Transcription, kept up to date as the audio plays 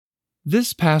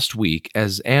This past week,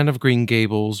 as Anne of Green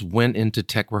Gables went into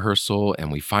tech rehearsal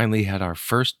and we finally had our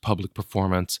first public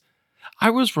performance, I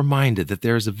was reminded that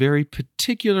there is a very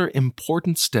particular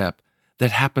important step that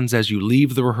happens as you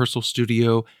leave the rehearsal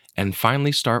studio and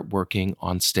finally start working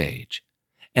on stage.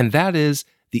 And that is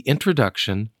the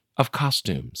introduction of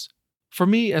costumes. For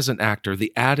me as an actor,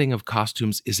 the adding of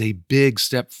costumes is a big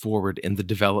step forward in the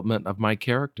development of my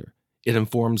character. It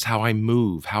informs how I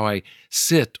move, how I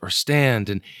sit or stand,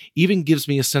 and even gives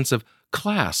me a sense of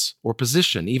class or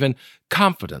position, even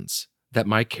confidence that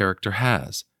my character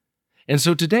has. And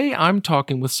so today I'm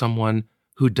talking with someone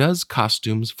who does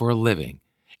costumes for a living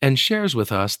and shares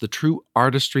with us the true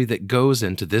artistry that goes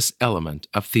into this element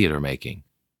of theater making.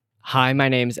 Hi, my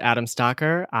name's Adam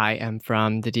Stocker. I am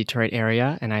from the Detroit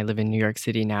area and I live in New York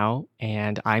City now,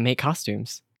 and I make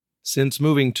costumes. Since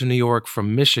moving to New York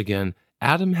from Michigan,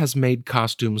 Adam has made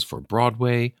costumes for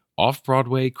Broadway,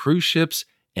 off-Broadway, cruise ships,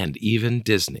 and even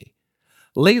Disney.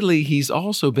 Lately, he's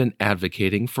also been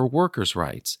advocating for workers'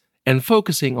 rights and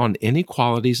focusing on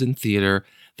inequalities in theater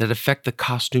that affect the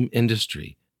costume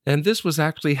industry. And this was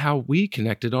actually how we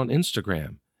connected on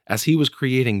Instagram, as he was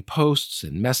creating posts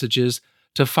and messages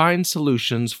to find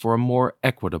solutions for a more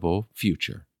equitable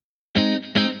future.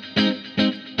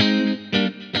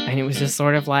 And it was just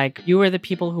sort of like, you are the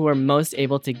people who are most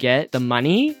able to get the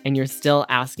money, and you're still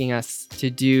asking us to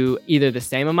do either the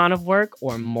same amount of work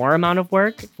or more amount of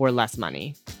work for less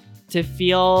money. To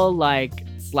feel like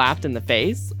slapped in the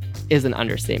face is an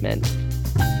understatement.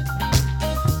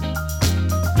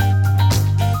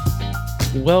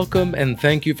 Welcome and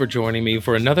thank you for joining me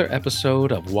for another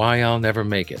episode of Why I'll Never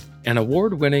Make It, an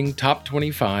award-winning Top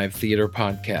 25 theater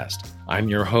podcast. I'm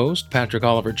your host, Patrick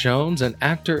Oliver Jones, an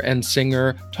actor and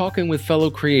singer, talking with fellow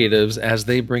creatives as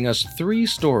they bring us 3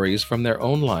 stories from their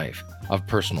own life of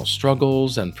personal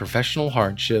struggles and professional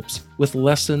hardships with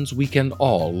lessons we can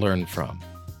all learn from.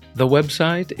 The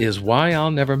website is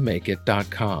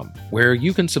whyillnevermakeit.com, where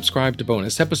you can subscribe to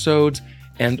bonus episodes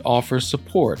and offer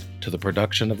support to the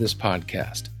production of this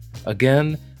podcast.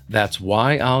 Again, that's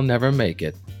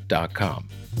whyillnevermakeit.com.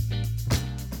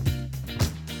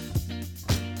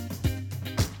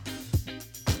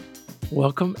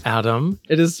 Welcome, Adam.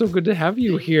 It is so good to have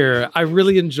you here. I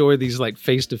really enjoy these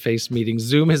face-to-face meetings.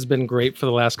 Zoom has been great for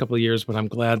the last couple of years, but I'm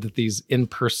glad that these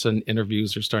in-person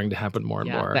interviews are starting to happen more and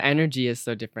more. The energy is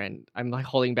so different. I'm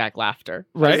holding back laughter.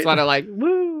 Right? I just want to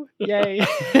woo, yay.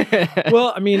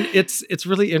 Well, I mean, it's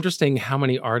really interesting how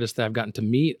many artists that I've gotten to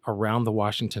meet around the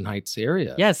Washington Heights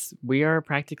area. Yes, we are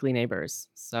practically neighbors.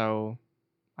 So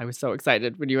I was so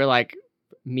excited when you were like,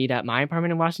 meet at my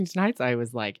apartment in Washington Heights. I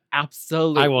was like,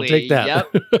 absolutely. I will take that.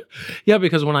 Yep. Yeah,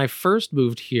 because when I first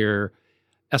moved here,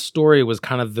 Astoria was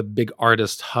kind of the big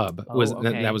artist hub.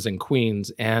 That was in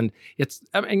Queens. And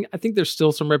I think there's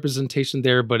still some representation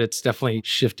there, but it's definitely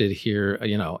shifted here,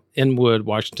 Inwood,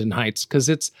 Washington Heights, because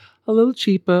it's a little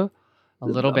cheaper. A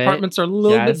little bit. Apartments are a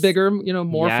little bit bigger,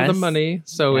 more for the money.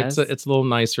 So Yes. it's a little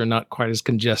nicer, not quite as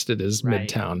congested as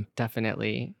Midtown.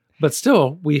 Definitely. But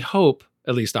still, we hope,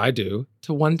 at least I do,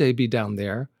 to one day be down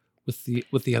there with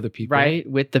the other people. Right?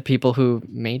 With the people who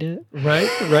made it. Right.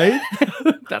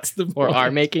 That's the Or point. are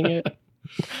making it.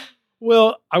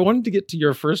 Well, I wanted to get to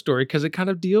your first story because it kind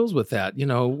of deals with that.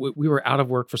 We were out of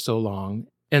work for so long.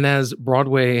 And as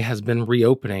Broadway has been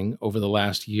reopening over the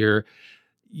last year,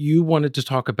 you wanted to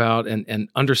talk about an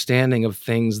understanding of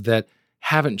things that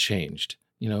haven't changed,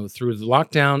 through the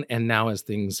lockdown and now as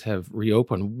things have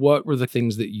reopened. What were the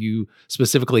things that you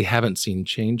specifically haven't seen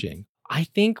changing? I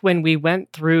think when we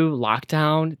went through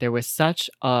lockdown, there was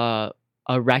such a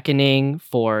reckoning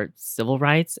for civil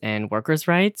rights and workers'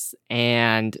 rights.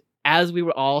 And as we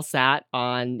were all sat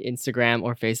on Instagram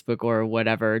or Facebook or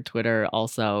whatever, Twitter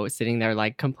also, sitting there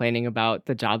complaining about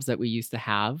the jobs that we used to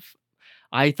have,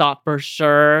 I thought for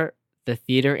sure the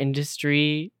theater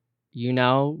industry,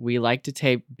 we like to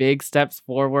take big steps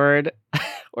forward,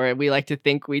 or we like to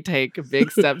think we take big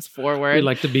steps forward. We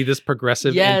like to be this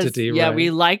progressive entity, right? Yeah,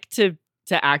 we like to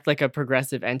act like a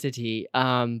progressive entity.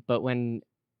 But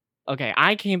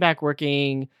I came back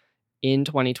working in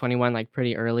 2021,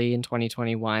 pretty early in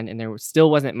 2021, and there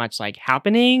still wasn't much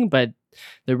happening, but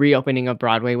the reopening of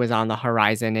Broadway was on the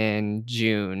horizon in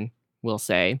June, we'll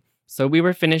say. So we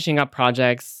were finishing up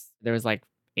projects. There was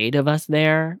 8 of us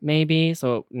there, maybe.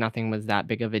 So nothing was that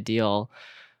big of a deal.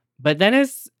 But then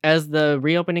as the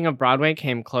reopening of Broadway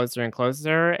came closer and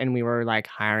closer, and we were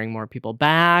hiring more people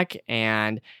back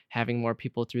and having more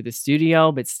people through the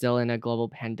studio, but still in a global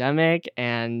pandemic,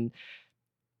 and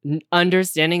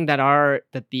understanding that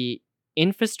the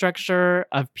infrastructure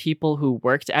of people who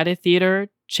worked at a theater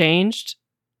changed,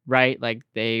 right?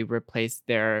 They replaced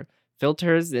their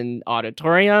filters in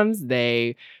auditoriums.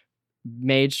 They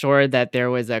made sure that there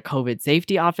was a COVID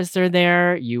safety officer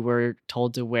there. You were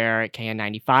told to wear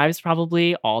KN95s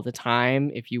probably all the time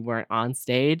if you weren't on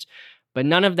stage. But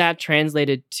none of that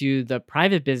translated to the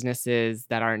private businesses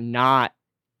that are not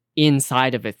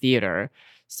inside of a theater.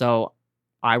 So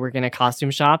I work in a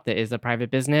costume shop that is a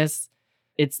private business.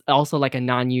 It's also like a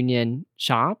non-union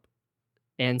shop.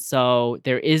 And so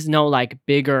there is no like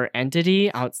bigger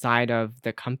entity outside of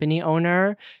the company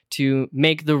owner to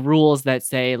make the rules that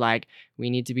say like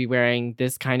we need to be wearing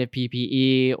this kind of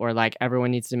PPE, or like everyone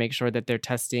needs to make sure that they're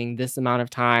testing this amount of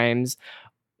times.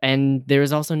 And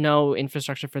there's also no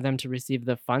infrastructure for them to receive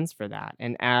the funds for that.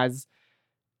 And as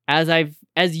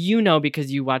you know,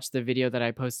 because you watched the video that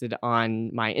I posted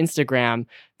on my Instagram,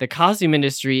 the costume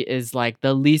industry is like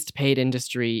the least paid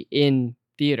industry in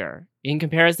theater. In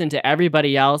comparison to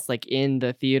everybody else, like in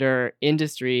the theater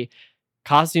industry,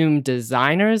 costume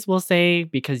designers will say,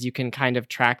 because you can kind of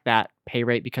track that pay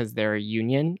rate because they're a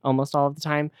union almost all of the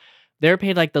time, they're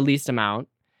paid like the least amount.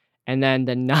 And then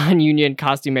the non-union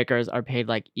costume makers are paid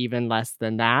like even less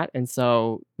than that. And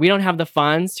so we don't have the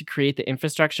funds to create the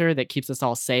infrastructure that keeps us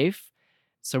all safe.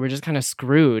 So we're just kind of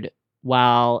screwed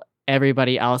while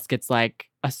everybody else gets like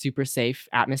a super safe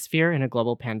atmosphere in a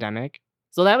global pandemic.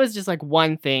 So that was just like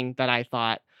one thing that I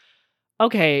thought,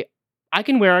 okay, I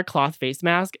can wear a cloth face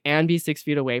mask and be 6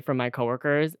 feet away from my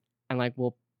coworkers and like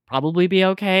we'll probably be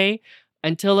okay.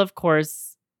 Until, of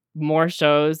course, more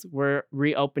shows were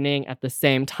reopening at the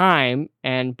same time.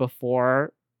 And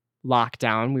before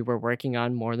lockdown, we were working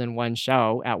on more than one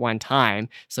show at one time.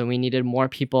 So we needed more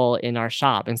people in our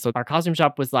shop. And so our costume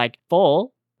shop was like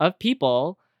full of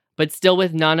people, but still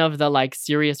with none of the like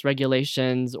serious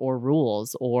regulations or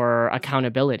rules or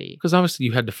accountability. Because obviously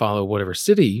you had to follow whatever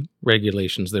city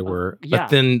regulations there were, yeah. but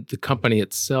then the company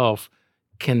itself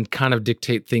can kind of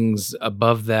dictate things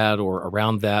above that or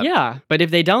around that. Yeah, but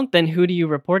if they don't, then who do you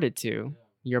report it to?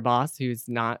 Your boss, who's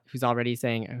already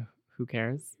saying, "Oh, who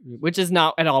cares?" Which is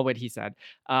not at all what he said.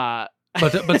 But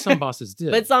some bosses did.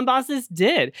 But some bosses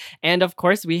did, and of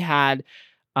course we had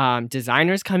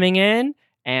designers coming in,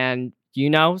 and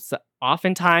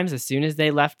oftentimes as soon as they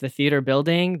left the theater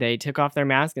building, they took off their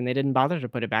mask and they didn't bother to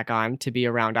put it back on to be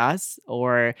around us,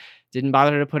 or didn't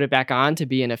bother to put it back on to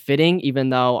be in a fitting, even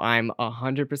though I'm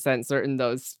 100% certain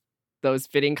those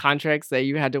fitting contracts say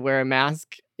you had to wear a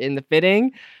mask in the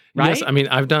fitting, right? Yes, I mean,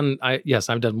 I've done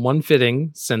one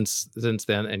fitting since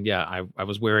then, and yeah, I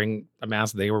was wearing a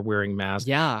mask. They were wearing masks.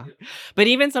 Yeah, but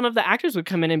even some of the actors would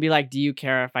come in and be like, "Do you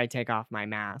care if I take off my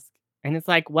mask?" And it's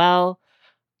like, well,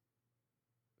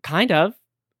 kind of,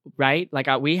 right? Like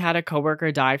we had a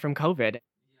coworker die from COVID,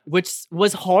 which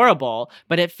was horrible,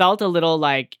 but it felt a little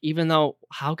like, even though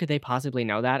how could they possibly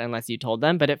know that unless you told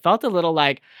them? But it felt a little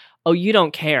like, oh, you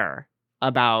don't care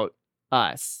about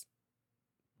us.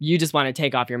 You just want to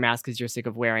take off your mask because you're sick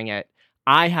of wearing it.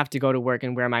 I have to go to work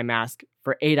and wear my mask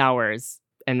for 8 hours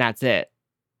and that's it,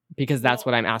 because that's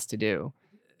what I'm asked to do.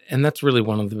 And that's really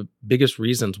one of the biggest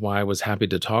reasons why I was happy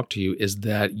to talk to you, is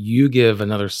that you give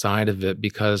another side of it,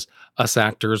 because us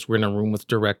actors, we're in a room with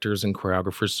directors and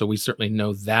choreographers, so we certainly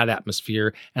know that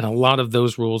atmosphere. And a lot of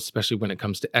those rules, especially when it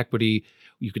comes to equity,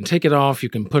 you can take it off, you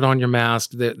can put on your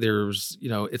mask. There's,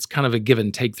 it's kind of a give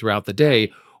and take throughout the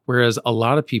day. Whereas a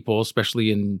lot of people,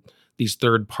 especially in these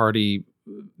third-party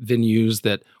venues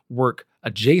that work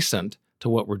adjacent to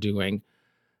what we're doing,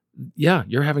 yeah,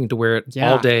 you're having to wear it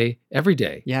all day, every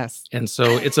day. Yes. And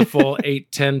so it's a full 8,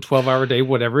 10, 12-hour day,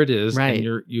 whatever it is, right.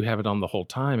 And you have it on the whole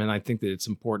time. And I think that it's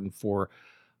important for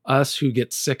us who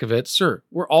get sick of it. Sure,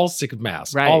 we're all sick of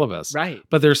masks, right. all of us. Right.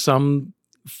 But there's some,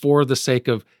 for the sake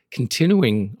of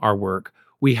continuing our work,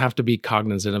 we have to be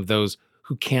cognizant of those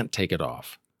who can't take it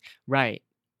off. Right.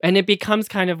 And it becomes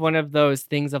kind of one of those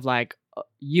things of like,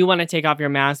 you want to take off your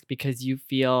mask because you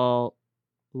feel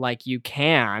like you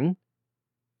can.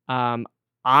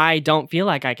 I don't feel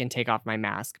like I can take off my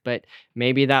mask, but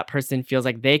maybe that person feels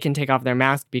like they can take off their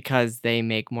mask because they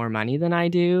make more money than I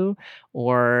do,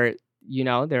 or,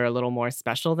 they're a little more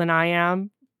special than I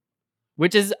am,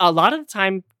 which is a lot of the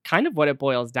time kind of what it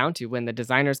boils down to when the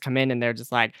designers come in and they're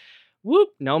just like, whoop,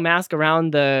 no mask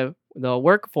around the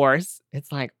workforce.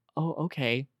 It's like, oh,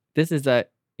 okay, this is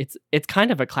it's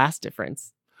kind of a class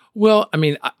difference. Well, I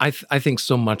mean, I think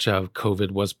so much of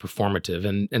COVID was performative,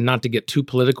 and not to get too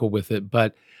political with it,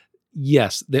 but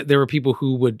yes, there were people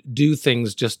who would do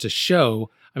things just to show.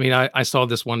 I mean, I saw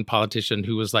this one politician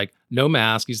who was like, no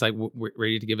mask. He's like, we're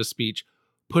ready to give a speech,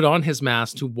 put on his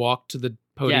mask to walk to the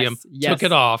podium, took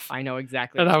it off. I know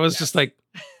exactly. And I was just like,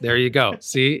 there you go.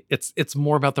 See, it's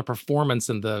more about the performance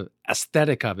and the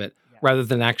aesthetic of it rather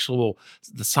than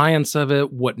the science of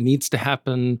it, what needs to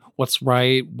happen, what's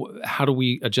right, how do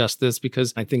we adjust this?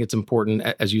 Because I think it's important,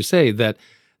 as you say, that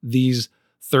these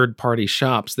third-party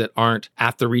shops that aren't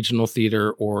at the regional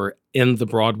theater or in the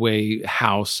Broadway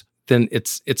house, then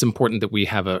it's important that we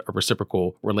have a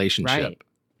reciprocal relationship. Right.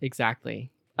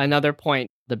 Exactly. Another point,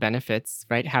 the benefits,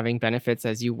 right? Having benefits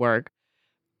as you work,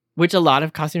 which a lot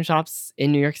of costume shops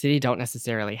in New York City don't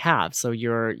necessarily have. So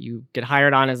you get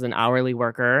hired on as an hourly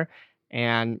worker,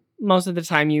 and most of the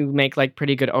time you make like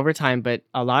pretty good overtime, but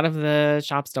a lot of the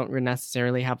shops don't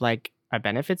necessarily have like a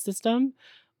benefit system.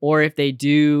 Or if they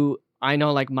do, I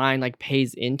know like mine like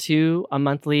pays into a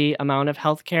monthly amount of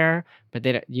healthcare, but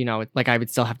they don't, like I would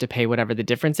still have to pay whatever the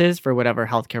difference is for whatever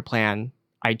healthcare plan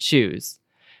I choose,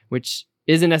 which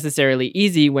isn't necessarily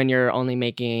easy when you're only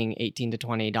making $18 to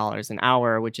 $20 an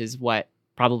hour, which is what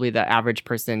probably the average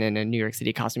person in a New York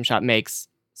City costume shop makes.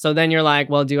 So then you're like,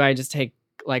 well, do I just take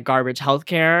like garbage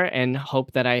healthcare and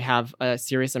hope that I have a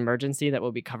serious emergency that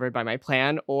will be covered by my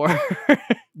plan, or,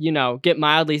 get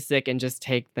mildly sick and just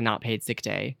take the not paid sick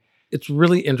day? It's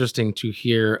really interesting to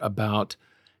hear about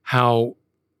how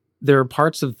there are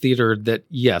parts of theater that,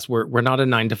 yes, we're not a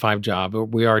 9-to-5 job.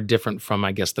 We are different from,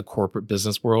 I guess, the corporate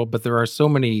business world. But there are so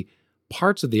many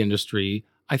parts of the industry,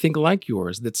 I think, like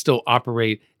yours, that still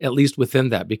operate at least within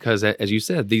that. Because, as you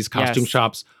said, these costume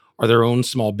shops are their own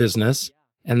small business,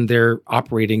 and they're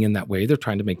operating in that way. They're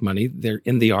trying to make money. They're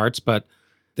in the arts, but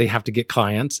they have to get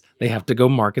clients. They have to go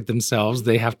market themselves.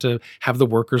 They have to have the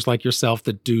workers like yourself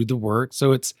that do the work.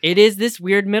 So it is this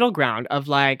weird middle ground of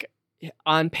like,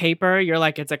 on paper, you're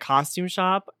like, it's a costume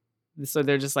shop. So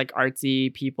they're just like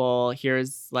artsy people.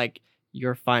 Here's like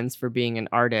your funds for being an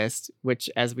artist, which,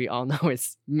 as we all know,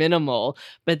 is minimal.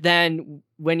 But then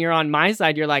when you're on my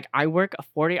side, you're like, I work a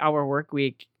 40-hour work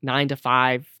week, 9 to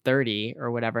 5:30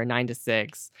 or whatever, 9 to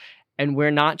 6. And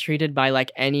we're not treated by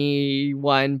like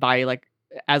anyone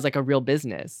as like a real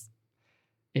business.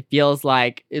 It feels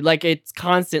like it's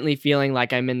constantly feeling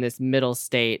like I'm in this middle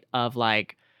state of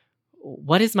like,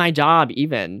 what is my job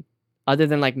even, other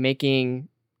than like making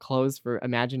clothes for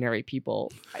imaginary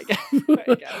people, I guess.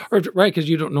 Right, because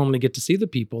you don't normally get to see the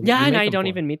people. Yeah, and I don't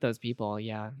even meet those people.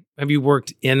 Yeah. Have you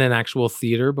worked in an actual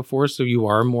theater before, so you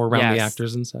are more around the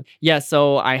actors and such? Yeah,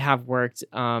 so I have worked.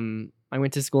 I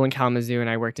went to school in Kalamazoo, and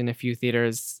I worked in a few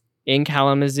theaters in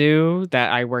Kalamazoo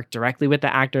that I worked directly with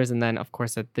the actors, and then of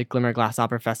course at the Glimmer Glass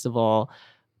Opera Festival,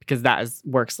 because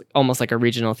works almost like a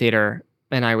regional theater,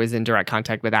 and I was in direct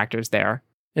contact with actors there.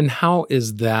 And how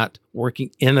is that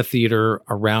working in a theater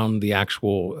around the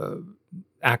actual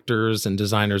actors and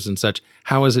designers and such?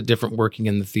 How is it different working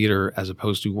in the theater as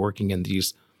opposed to working in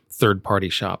these third-party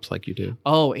shops like you do?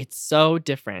 Oh, it's so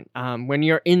different. When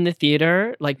you're in the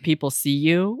theater, like people see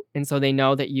you, and so they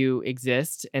know that you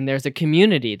exist, and there's a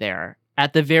community there.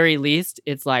 At the very least,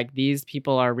 it's like these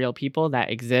people are real people that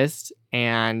exist,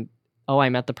 and I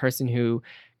met the person who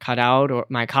cut out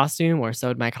my costume or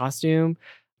sewed my costume.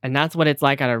 And that's what it's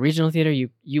like at a regional theater.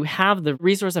 You have the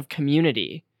resource of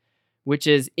community, which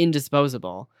is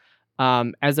indisposable.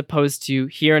 As opposed to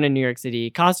here in a New York City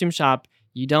costume shop,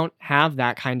 you don't have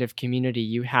that kind of community.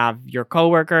 You have your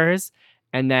coworkers,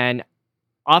 and then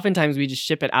oftentimes we just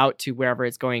ship it out to wherever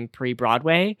it's going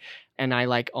pre-Broadway, and I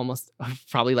like almost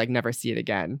probably like never see it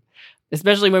again.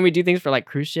 Especially when we do things for like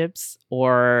cruise ships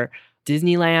or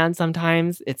Disneyland.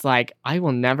 Sometimes it's like, I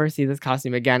will never see this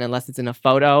costume again unless it's in a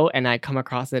photo and I come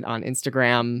across it on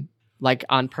Instagram, like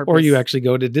on purpose. Or you actually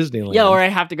go to Disneyland. Yeah, or I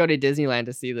have to go to Disneyland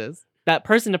to see this. That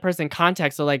person-to-person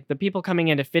contact, so like the people coming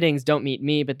into fittings don't meet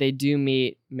me, but they do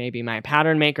meet maybe my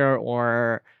pattern maker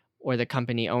or the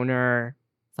company owner,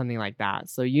 something like that.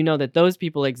 So you know that those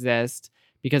people exist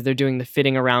because they're doing the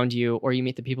fitting around you, or you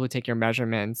meet the people who take your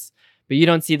measurements. But you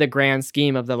don't see the grand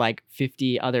scheme of the like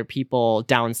 50 other people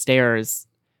downstairs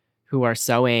who are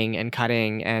sewing and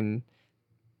cutting and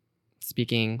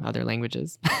speaking other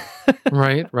languages.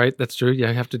 Right. That's true. Yeah,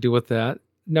 I have to deal with that.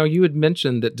 Now, you had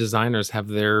mentioned that designers have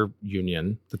their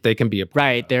union that they can be a part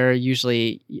Right. of. They're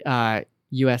usually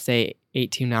USA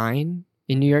 829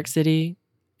 in New York City.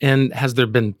 And has there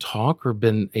been talk or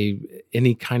been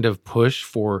any kind of push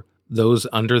for those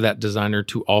under that designer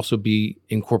to also be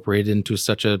incorporated into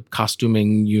such a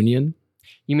costuming union?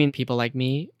 You mean people like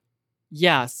me?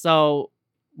 Yeah. So,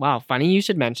 wow, funny you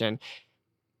should mention.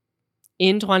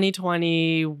 In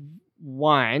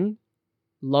 2021,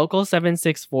 Local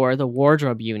 764, the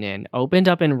wardrobe union, opened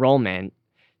up enrollment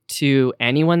to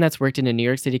anyone that's worked in a New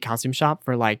York City costume shop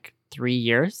for like 3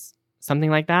 years, something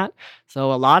like that.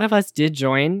 So a lot of us did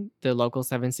join the Local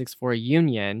 764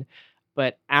 union.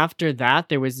 But after that,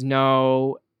 there was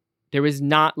no there was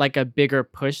not like a bigger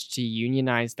push to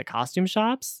unionize the costume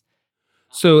shops.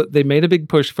 So they made a big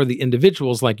push for the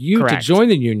individuals like you Correct. to join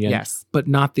the union, Yes. but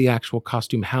not the actual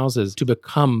costume houses to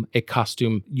become a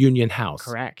costume union house.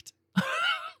 Correct.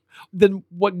 Then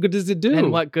what good does it do?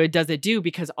 And what good does it do?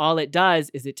 Because all it does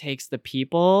is it takes the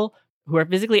people who are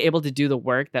physically able to do the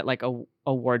work that like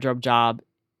a wardrobe job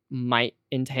might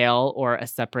entail, or a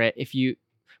separate,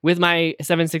 with my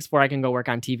 764, I can go work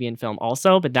on TV and film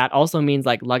also, but that also means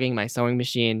like lugging my sewing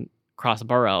machine cross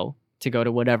borough to go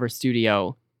to whatever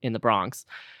studio in the Bronx.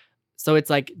 So it's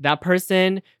like that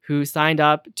person who signed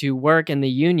up to work in the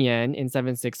union in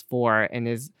 764 and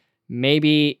is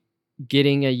maybe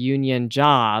getting a union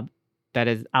job that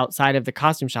is outside of the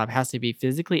costume shop has to be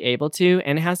physically able to,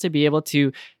 and it has to be able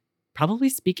to probably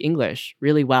speak English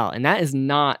really well. And that is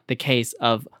not the case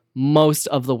of most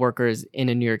of the workers in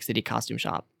a New York City costume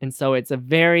shop. And so it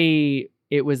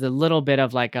was a little bit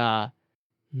of like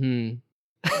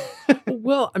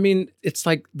Well, I mean, it's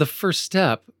like the first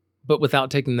step, but without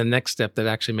taking the next step that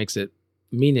actually makes it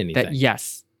mean anything.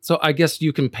 yes. So I guess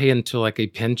you can pay into like a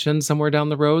pension somewhere down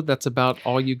the road. That's about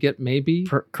all you get, maybe.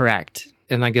 Correct.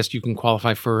 And I guess you can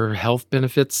qualify for health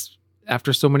benefits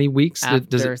after so many weeks.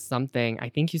 After something, I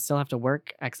think you still have to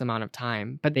work X amount of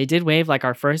time. But they did waive like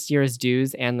our first year's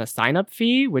dues and the sign-up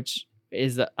fee, which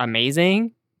is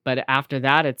amazing. But after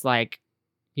that, it's like,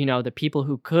 the people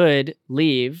who could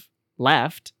leave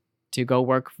left to go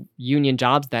work union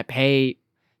jobs that pay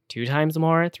 2 times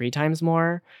more, 3 times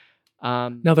more.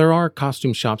 Now, there are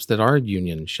costume shops that are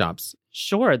union shops.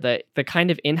 Sure, the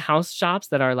kind of in-house shops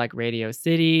that are like Radio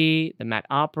City, the Met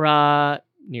Opera,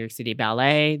 New York City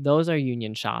Ballet, those are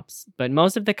union shops. But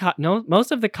most of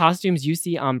the costumes you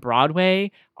see on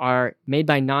Broadway are made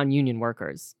by non-union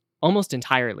workers, almost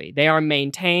entirely. They are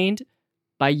maintained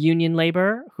by union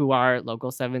labor, who are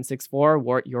Local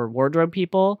 764, your wardrobe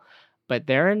people, but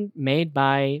they're made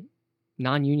by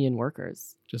non-union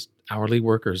workers. Just hourly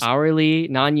workers. Hourly,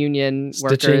 non-union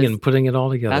workers. Stitching and putting it all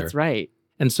together. That's right.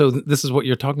 And so this is what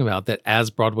you're talking about, that as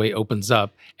Broadway opens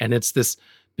up, and it's this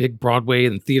big Broadway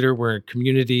and theater where in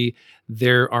community,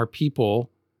 there are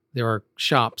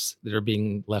shops that are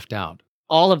being left out.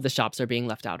 All of the shops are being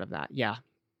left out of that. Yeah.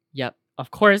 Yep.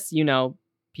 Of course,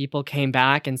 people came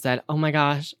back and said, oh my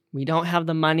gosh, we don't have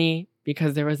the money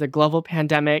because there was a global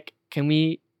pandemic. Can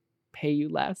we pay you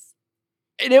less?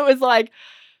 And it was like,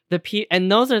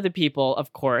 and those are the people,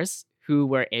 of course, who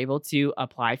were able to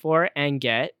apply for and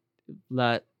get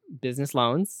the business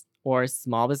loans or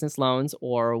small business loans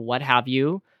or what have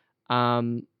you.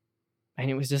 And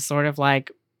it was just sort of like,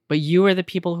 but you are the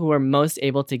people who are most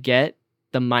able to get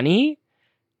the money,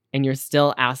 and you're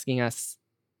still asking us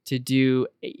to do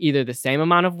either the same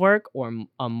amount of work or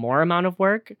a more amount of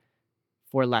work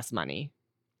for less money.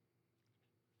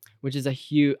 Which is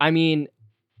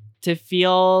to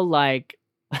feel like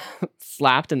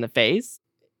slapped in the face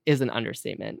is an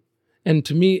understatement. And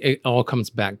to me, it all comes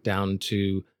back down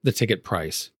to the ticket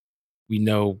price. We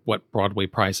know what Broadway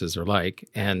prices are like,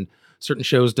 and certain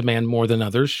shows demand more than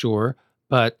others, sure,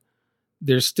 but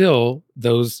there's still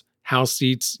those house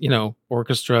seats,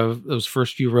 orchestra, those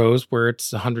first few rows where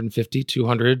it's 150,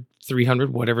 200,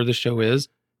 300, whatever the show is.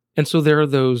 And so there are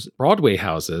those Broadway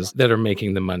houses that are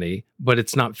making the money, but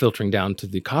it's not filtering down to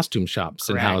the costume shops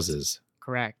and houses.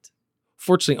 Correct.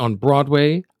 Fortunately, on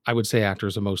Broadway, I would say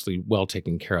actors are mostly well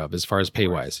taken care of as far as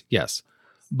pay-wise, yes.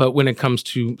 But when it comes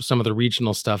to some of the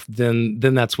regional stuff, then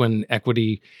that's when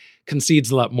equity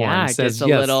concedes a lot more and says,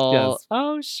 yes.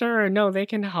 Oh, sure, no, they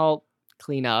can help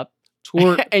clean up.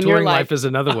 Touring life is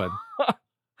another one.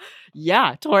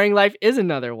 Yeah, touring life is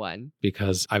another one.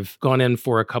 Because I've gone in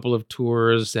for a couple of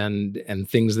tours and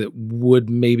things that would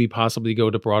maybe possibly go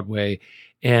to Broadway,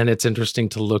 and it's interesting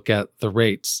to look at the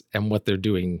rates and what they're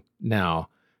doing now.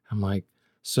 I'm like,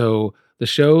 so the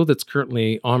show that's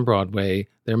currently on Broadway,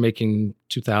 they're making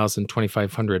 $2,000,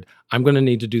 $2,500. I'm going to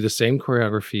need to do the same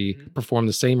choreography, perform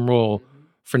the same role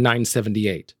for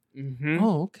 $978. Mm-hmm.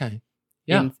 Oh, okay.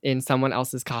 Yeah. In someone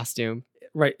else's costume.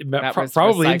 Right.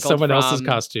 Probably in someone else's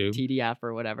costume. TDF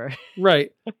or whatever.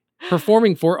 Right.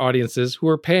 Performing for audiences who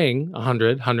are paying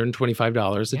 $100,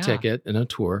 $125 a ticket in a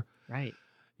tour. Right.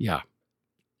 Yeah.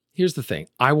 Here's the thing.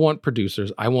 I want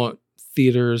producers, I want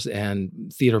theaters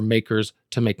and theater makers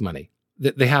to make money.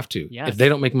 They have to. Yes. If they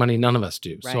don't make money, none of us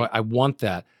do. Right. So I want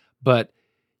that. But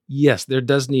yes, there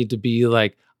does need to be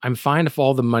like, I'm fine if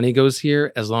all the money goes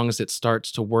here as long as it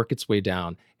starts to work its way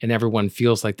down and everyone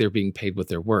feels like they're being paid what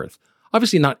they're worth.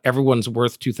 Obviously, not everyone's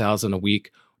worth $2,000 a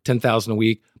week, $10,000 a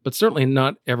week, but certainly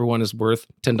not everyone is worth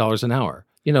 $10 an hour.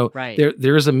 Right.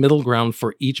 There is a middle ground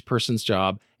for each person's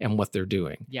job and what they're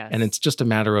doing. Yes. And it's just a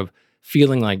matter of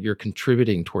feeling like you're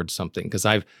contributing towards something. Because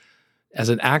as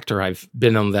an actor, I've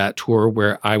been on that tour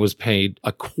where I was paid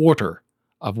a quarter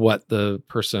of what the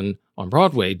person on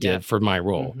Broadway did for my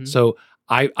role. Mhm. So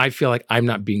I feel like I'm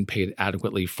not being paid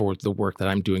adequately for the work that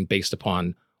I'm doing based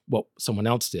upon what someone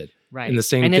else did. Right. And the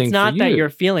same and thing it's not for that you. you're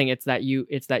feeling, it's that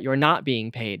you're not being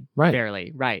paid Right.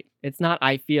 fairly. Right. It's not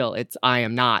I feel, it's I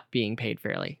am not being paid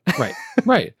fairly.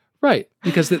 Right.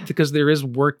 Because there is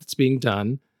work that's being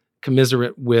done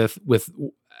commiserate with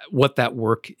what that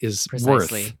work is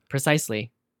worth.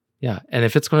 Precisely. Yeah. And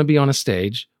if it's going to be on a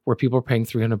stage where people are paying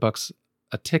 $300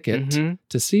 a ticket Mhm.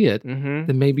 to see it, Mhm.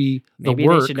 then maybe Maybe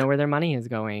work. they should know where their money is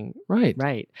going. Right.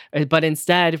 Right. But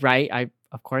instead, right, I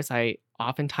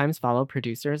oftentimes follow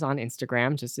producers on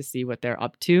Instagram just to see what they're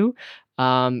up to.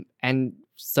 And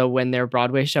so when their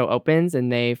Broadway show opens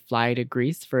and they fly to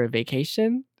Greece for a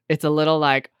vacation, it's a little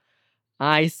like,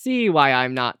 I see why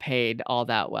I'm not paid all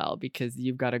that well, because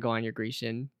you've got to go on your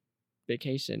Grecian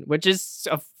vacation, which is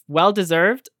well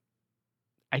deserved,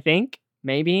 I think,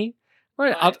 maybe.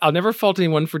 Right. I'll never fault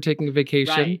anyone for taking a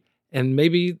vacation. Right. And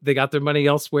maybe they got their money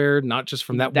elsewhere, not just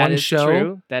from that one is show.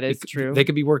 True. That is true. They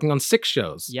could be working on 6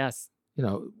 shows. Yes. You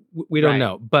know, we don't Right.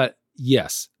 know. But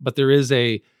yes, but there is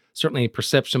certainly a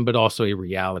perception, but also a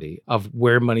reality of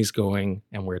where money's going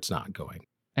and where it's not going.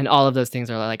 And all of those things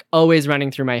are like always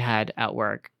running through my head at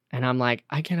work. And I'm like,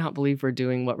 I cannot believe we're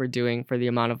doing what we're doing for the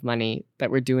amount of money that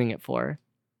we're doing it for.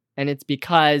 And it's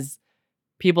because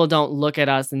people don't look at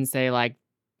us and say like,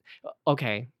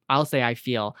 okay, I'll say I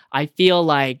feel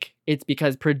like it's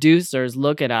because producers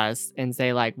look at us and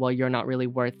say like, well, you're not really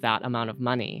worth that amount of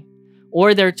money.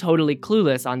 Or they're totally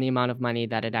clueless on the amount of money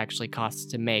that it actually costs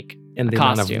to make and a the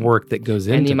costume. amount of work that goes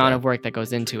into it. And the amount of work that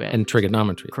goes into it. And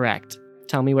trigonometry. Correct.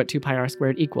 Tell me what 2 pi r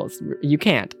squared equals. You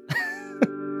can't.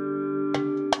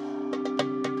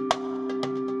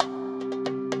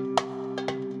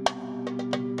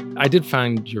 I did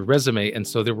find your resume, and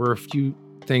so there were a few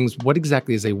things. What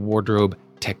exactly is a wardrobe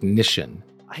technician?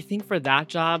 I think for that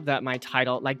job, that my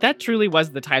title, like that truly was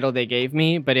the title they gave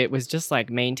me, but it was just like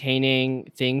maintaining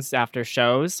things after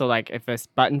shows. So like if a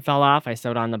button fell off, I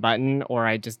sewed on the button, or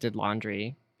I just did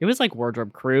laundry. It was like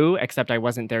wardrobe crew, except I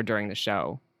wasn't there during the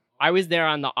show. I was there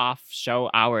on the off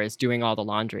show hours doing all the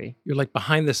laundry. You're like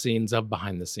behind the scenes of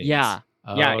behind the scenes. Yeah.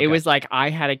 Oh, yeah. okay. It was like I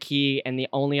had a key and the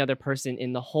only other person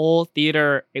in the whole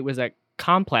theater, it was a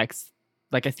complex,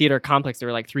 like a theater complex. There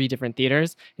were like 3 different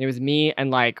theaters. And it was me and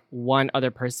like one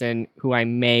other person who I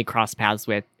may cross paths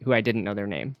with, who I didn't know their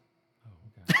name.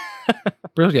 Oh,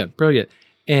 okay. Brilliant.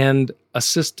 And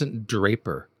assistant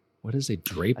draper. What is a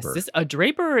draper? A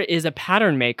draper is a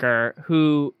pattern maker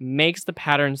who makes the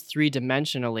patterns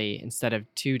 3-dimensionally instead of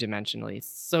 2-dimensionally.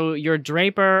 So your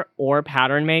draper or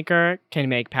pattern maker can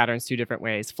make patterns 2 different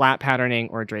ways: flat patterning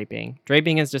or draping.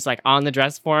 Draping is just like on the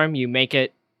dress form, you make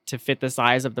it to fit the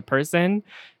size of the person,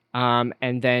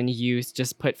 and then you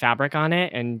just put fabric on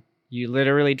it, and you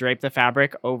literally drape the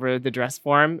fabric over the dress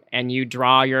form, and you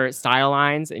draw your style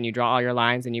lines, and you draw all your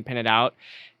lines, and you pin it out.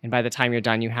 And by the time you're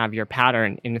done, you have your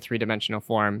pattern in a 3-dimensional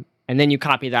form. And then you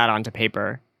copy that onto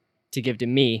paper to give to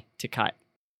me to cut.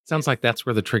 Sounds like that's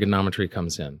where the trigonometry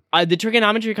comes in. The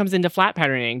trigonometry comes into flat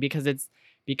patterning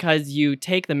because you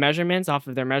take the measurements off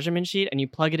of their measurement sheet and you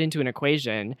plug it into an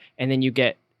equation, and then you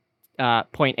get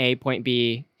point A, point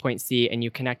B, point C, and you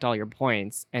connect all your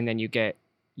points, and then you get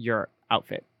your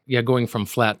outfit. Yeah, going from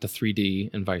flat to 3D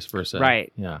and vice versa.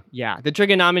 Right. Yeah. The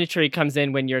trigonometry comes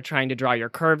in when you're trying to draw your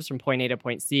curves from point A to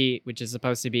point C, which is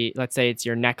supposed to be, let's say it's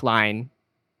your neckline.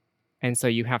 And so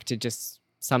you have to just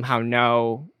somehow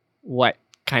know what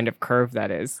kind of curve that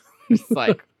is. It's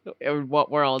like, in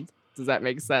what world does that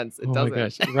make sense? It doesn't.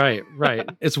 My gosh. Right.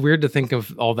 It's weird to think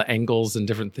of all the angles and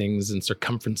different things and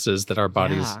circumferences that our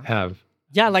bodies have.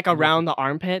 Yeah, like around the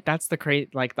armpit. That's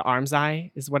like the arm's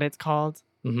eye is what it's called.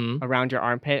 Mm-hmm. Around your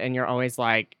armpit, and you're always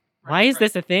like, why is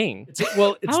this a thing?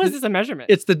 How is this a measurement?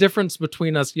 It's the difference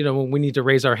between us, when we need to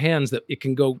raise our hands, that it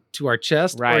can go to our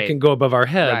chest or it can go above our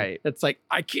head. Right. It's like,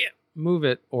 I can't move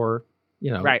it, or,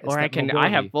 Right. Or mobility. I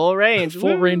have full range.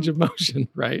 Full range of motion,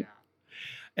 right?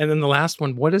 And then the last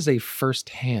one, what is a first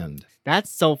hand?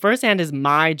 First hand is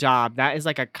my job. That is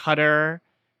like a cutter,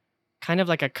 kind of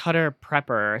like a cutter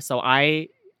prepper. So I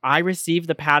receive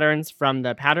the patterns from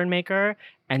the pattern maker,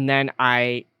 and then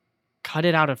I cut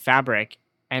it out of fabric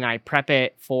and I prep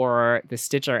it for the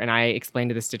stitcher, and I explain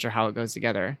to the stitcher how it goes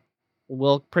together.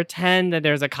 We'll pretend that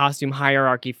there's a costume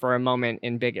hierarchy for a moment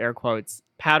in big air quotes.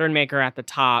 Pattern maker at the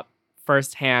top,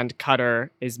 first hand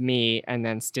cutter is me, and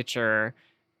then stitcher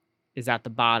is at the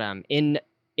bottom. In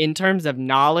in terms of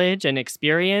knowledge and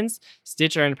experience,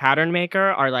 stitcher and pattern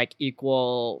maker are like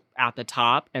equal at the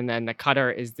top, and then the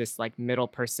cutter is this like middle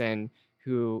person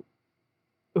who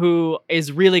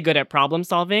is really good at problem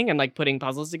solving and like putting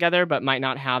puzzles together, but might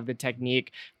not have the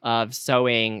technique of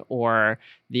sewing or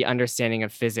the understanding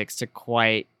of physics to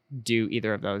quite do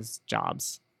either of those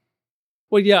jobs.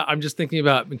 Well, yeah, I'm just thinking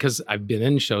about, because I've been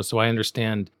in shows, so I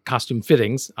understand costume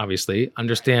fittings, obviously,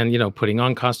 understand, putting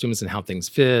on costumes and how things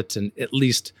fit, and at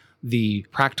least the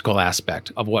practical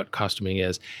aspect of what costuming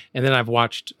is. And then I've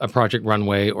watched a Project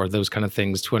Runway or those kind of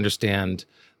things to understand,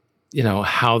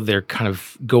 how they're kind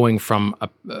of going from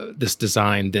this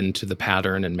design then to the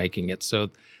pattern and making it. So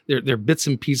there are bits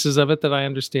and pieces of it that I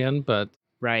understand, but...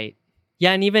 Right.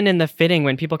 Yeah, and even in the fitting,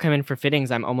 when people come in for fittings,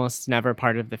 I'm almost never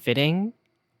part of the fitting.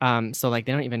 So like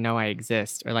they don't even know I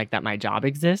exist or like that my job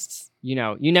exists.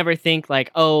 You never think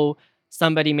like, oh,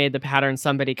 somebody made the pattern,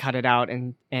 somebody cut it out,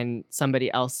 and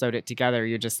somebody else sewed it together.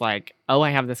 You're just like, oh, I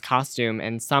have this costume,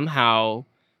 and somehow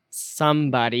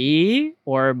somebody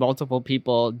or multiple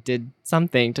people did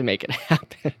something to make it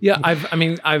happen. Yeah,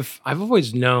 I've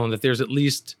always known that there's at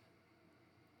least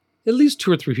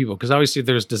 2 or 3 people, because obviously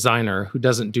there's designer who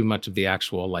doesn't do much of the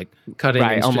actual like cutting.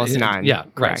 Right, almost none. Yeah,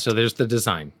 correct. Right. So there's the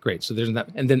design. Great. So there's that.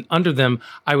 And then under them,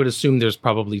 I would assume there's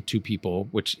probably 2 people,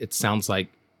 which it sounds like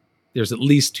there's at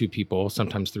least 2 people,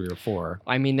 sometimes 3 or 4.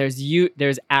 I mean,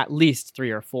 there's at least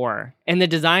 3 or 4. And the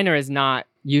designer is not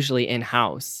usually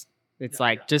in-house. It's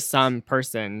just some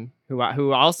person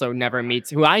who also never meets,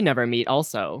 who I never meet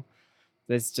also.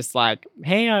 It's just like,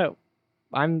 hey,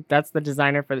 that's the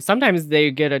designer for this. Sometimes they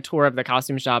get a tour of the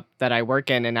costume shop that I work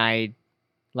in, and I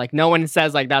like, no one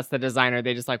says like that's the designer.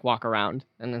 They just like walk around,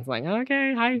 and it's like,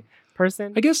 okay, hi,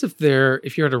 person. I guess if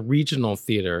you're at a regional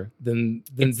theater, then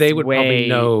they would probably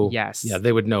know. Yes. Yeah,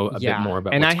 they would know a bit more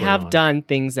about. And what's I going have on. done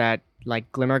things at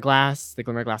like Glimmerglass, the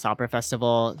Glimmerglass Opera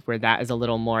Festival, where that is a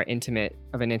little more intimate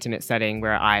setting,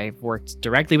 where I've worked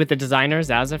directly with the designers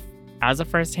as a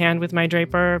first hand with my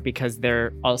draper, because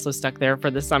they're also stuck there for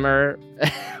the summer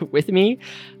with me.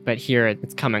 But here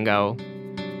it's come and go.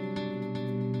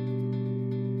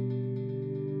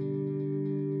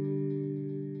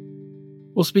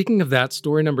 Well, speaking of that,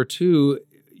 story number 2,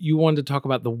 you wanted to talk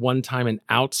about the one time an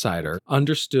outsider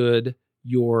understood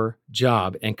your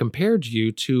job and compared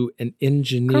you to an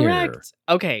engineer. Correct.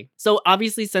 Okay. So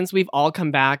obviously, since we've all come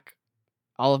back,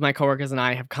 all of my coworkers and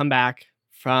I have come back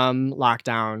from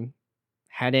lockdown,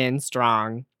 head in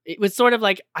strong. It was sort of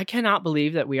like, I cannot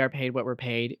believe that we are paid what we're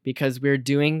paid, because we're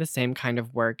doing the same kind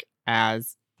of work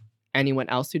as anyone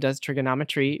else who does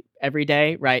trigonometry every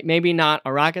day, right? Maybe not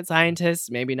a rocket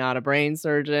scientist, maybe not a brain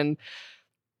surgeon,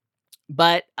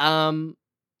 but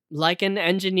like an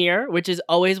engineer, which is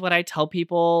always what I tell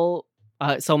people.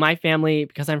 So my family,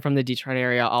 because I'm from the Detroit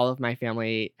area, all of my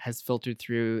family has filtered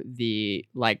through the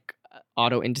like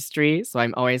auto industry. So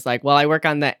I'm always like, well, I work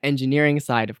on the engineering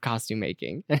side of costume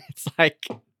making. And it's like,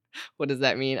 what does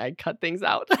that mean? I cut things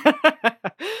out.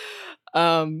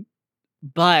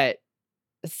 But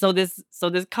so this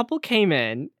couple came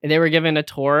in, and they were given a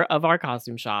tour of our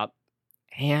costume shop,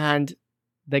 and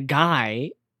the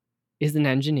guy is an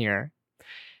engineer,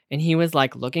 and he was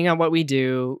like looking at what we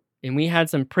do, and we had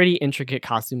some pretty intricate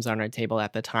costumes on our table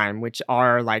at the time, which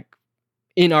are like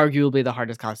inarguably the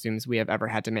hardest costumes we have ever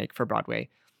had to make for Broadway.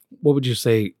 What would you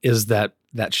say is that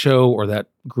show or that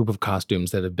group of costumes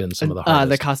that have been some of the hardest?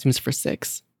 The costumes for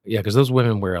Six. Yeah, because those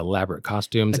women wear elaborate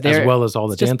costumes as well as all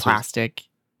the dancers. It's just plastic.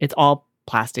 It's all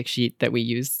plastic sheet that we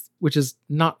use. Which is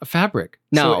not a fabric.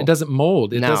 No. So it doesn't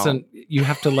mold. It No. doesn't, you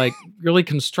have to like really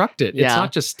construct it. Yeah. It's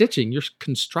not just stitching, you're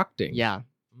constructing. Yeah.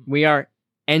 We are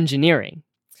engineering.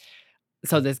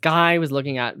 So this guy was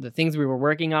looking at the things we were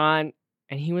working on,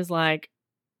 and he was like,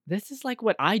 this is like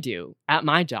what I do at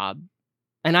my job.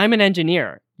 And I'm an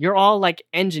engineer. You're all like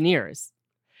engineers.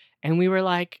 And we were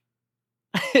like,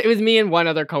 it was me and one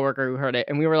other coworker who heard it.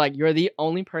 And we were like, you're the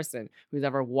only person who's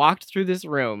ever walked through this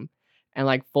room and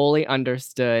like fully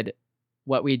understood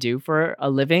what we do for a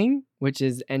living, which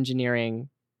is engineering,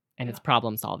 and it's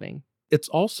problem solving. It's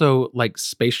also like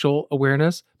spatial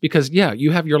awareness, because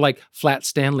you have your like flat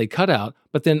Stanley cutout,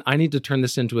 but then I need to turn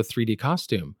this into a 3D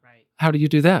costume. Right. How do you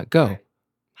do that? Go. Right.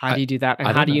 How do you do that? And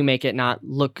how do you make it not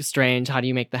look strange? How do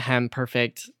you make the hem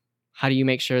perfect? How do you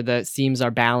make sure the seams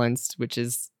are balanced, which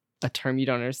is a term you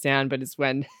don't understand, but it's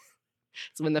when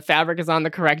the fabric is on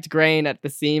the correct grain at the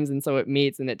seams, and so it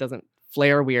meets and it doesn't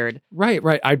flare weird. Right.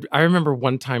 I remember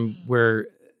one time where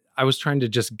I was trying to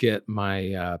just get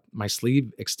my my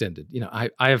sleeve extended. I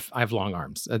have long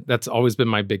arms. That's always been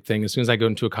my big thing. As soon as I go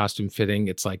into a costume fitting,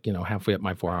 it's like, halfway up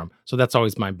my forearm. So that's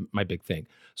always my big thing.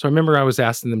 So I remember I was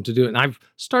asking them to do it, and I've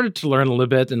started to learn a little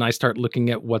bit, and I start looking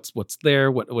at what's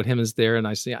there, what hem is there, and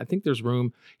I say, I think there's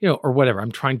room, or whatever.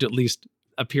 I'm trying to at least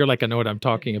appear like I know what I'm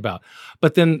talking about.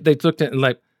 But then they looked at it and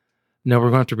like, no,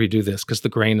 we're going to have to redo this because the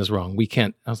grain is wrong. We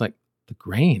can't. I was like, the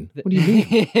grain? What do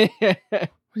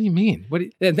you mean? What do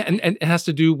you mean? And it has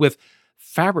to do with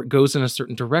fabric goes in a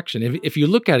certain direction. If you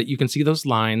look at it, you can see those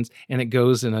lines, and it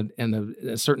goes in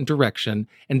a certain direction.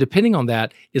 And depending on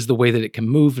that is the way that it can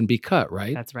move and be cut,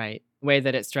 right? That's right. The way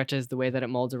that it stretches, the way that it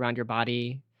molds around your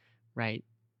body. Right.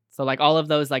 So like all of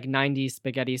those like 90s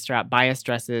spaghetti strap bias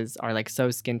dresses are like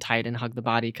so skin tight and hug the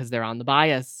body because they're on the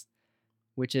bias,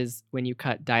 which is when you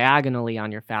cut diagonally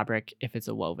on your fabric if it's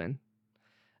a woven.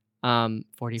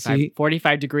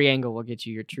 45 degree angle will get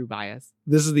you your true bias.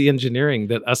 This is the engineering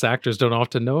that us actors don't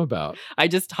often know about. I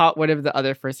just taught one of the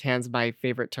other firsthand my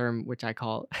favorite term, which I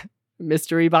call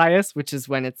mystery bias, which is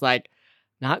when it's like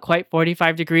not quite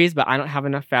 45 degrees, but I don't have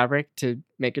enough fabric to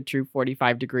make a true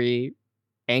 45 degree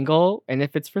angle. And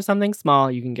if it's for something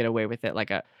small, you can get away with it.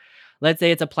 Let's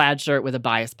say it's a plaid shirt with a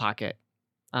bias pocket.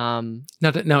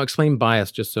 Now explain bias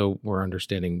just so we're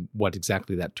understanding what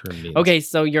exactly that term means. Okay,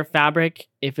 so your fabric,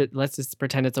 let's just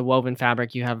pretend it's a woven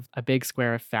fabric, you have a big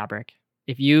square of fabric.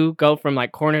 If you go from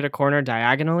like corner to corner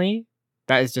diagonally,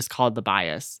 that is just called the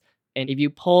bias. And if you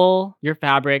pull your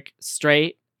fabric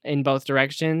straight in both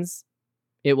directions,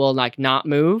 it will like not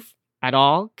move at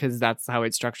all because that's how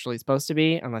it's structurally supposed to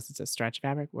be, unless it's a stretch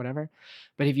fabric, whatever.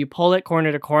 But if you pull it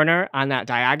corner to corner on that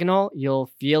diagonal, you'll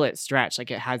feel it stretch,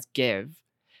 like it has give.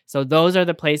 So those are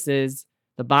the places,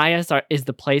 the bias is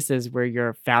the places where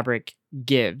your fabric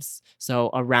gives. So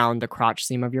around the crotch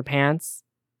seam of your pants,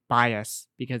 bias,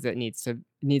 because it needs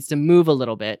to move a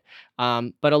little bit.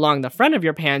 But along the front of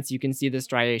your pants, you can see the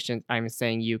striation. I'm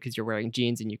saying you because you're wearing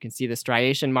jeans, and you can see the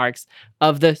striation marks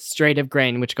of the straight of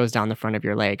grain, which goes down the front of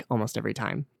your leg almost every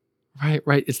time.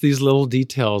 Right. It's these little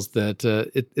details that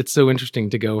it's so interesting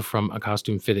to go from a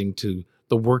costume fitting to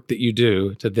the work that you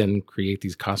do to then create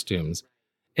these costumes.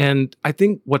 And I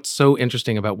think what's so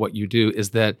interesting about what you do is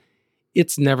that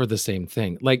it's never the same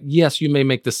thing. Like, yes, you may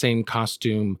make the same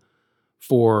costume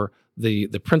for the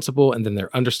principal, and then their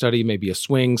understudy may be a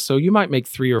swing. So you might make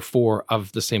 3 or 4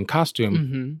 of the same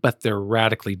costume, but they're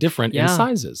radically different in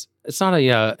sizes. It's not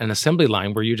an assembly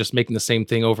line where you're just making the same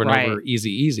thing over and over,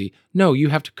 easy. No, you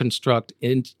have to construct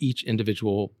in each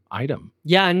individual item.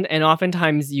 Yeah, and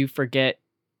oftentimes you forget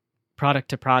product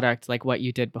to product, like what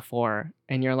you did before,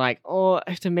 and you're like, oh, I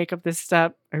have to make up this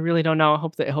step. I really don't know. I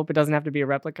hope it doesn't have to be a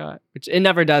replica, which it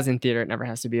never does in theater. It never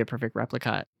has to be a perfect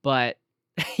replica. But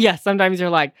yeah, sometimes you're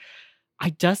like,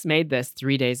 I just made this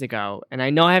 3 days ago, and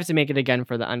I know I have to make it again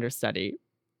for the understudy.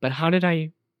 But how did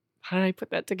I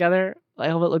put that together? I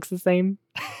hope it looks the same.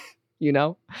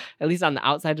 At least on the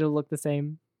outside it'll look the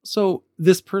same. So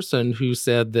this person who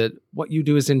said that what you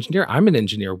do is engineer, I'm an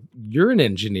engineer, you're an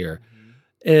engineer.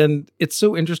 And it's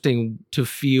so interesting to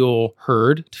feel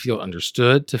heard, to feel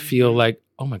understood, to feel like,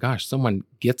 oh my gosh, someone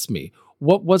gets me.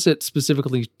 What was it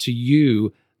specifically to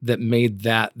you that made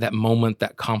that moment,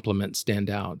 that compliment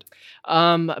stand out?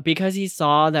 Because he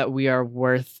saw that we are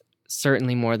worth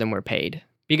certainly more than we're paid.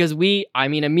 Because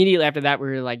immediately after that, we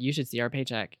were like, you should see our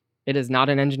paycheck. It is not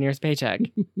an engineer's paycheck.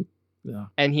 Yeah.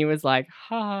 And he was like,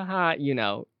 ha ha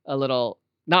ha, a little...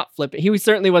 not flippant. He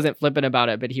certainly wasn't flippant about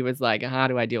it, but he was like, how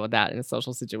do I deal with that in a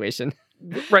social situation?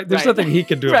 Right. There's nothing he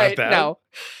can do about that. No.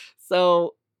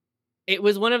 So it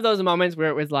was one of those moments where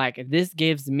it was like, this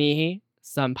gives me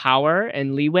some power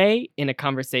and leeway in a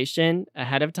conversation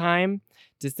ahead of time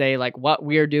to say like, what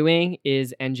we're doing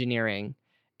is engineering,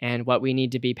 and what we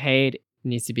need to be paid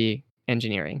needs to be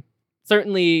engineering.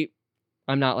 Certainly,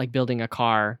 I'm not like building a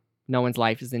car. No one's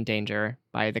life is in danger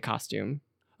by the costume.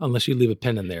 Unless you leave a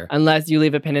pin in there. Unless you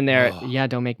leave a pin in there. Oh. Yeah,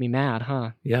 don't make me mad, huh?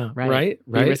 Yeah, right.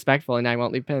 Be respectful, and I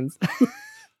won't leave pins.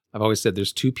 I've always said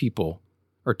there's 2 people,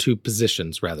 or 2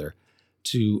 positions rather,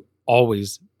 to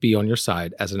always be on your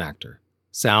side as an actor.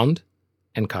 Sound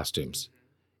and costumes.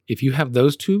 If you have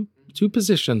those two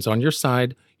positions on your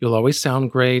side, you'll always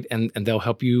sound great, and they'll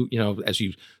help you, as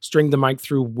you string the mic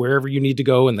through wherever you need to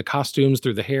go, in the costumes,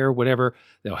 through the hair, whatever,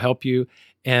 they'll help you.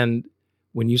 And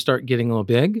when you start getting a little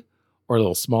big, or a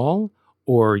little small,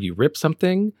 or you rip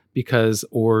something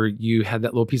or you had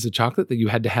that little piece of chocolate that you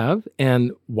had to have,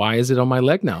 and why is it on my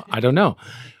leg now? I don't know.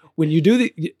 When you do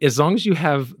as long as you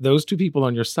have those 2 people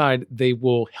on your side, they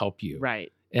will help you.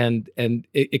 Right. And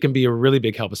it can be a really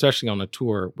big help, especially on a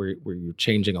tour where you're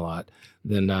changing a lot,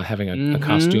 than having a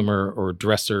costumer or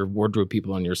dresser, wardrobe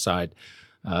people on your side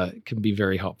can be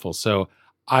very helpful. So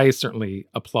I certainly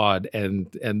applaud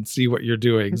and see what you're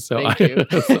doing. So Thank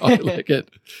you. So I like it.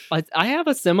 I have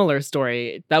a similar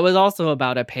story that was also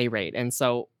about a pay rate. And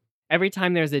so every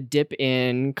time there's a dip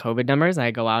in COVID numbers,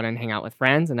 I go out and hang out with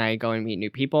friends and I go and meet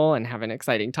new people and have an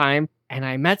exciting time. And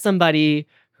I met somebody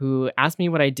who asked me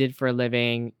what I did for a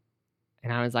living.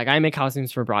 And I was like, I make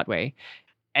costumes for Broadway.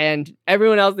 And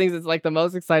everyone else thinks it's like the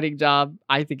most exciting job.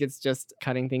 I think it's just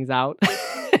cutting things out,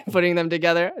 putting them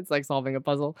together. It's like solving a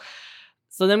puzzle.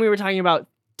 So then we were talking about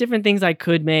different things I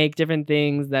could make, different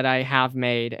things that I have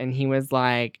made. And he was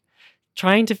like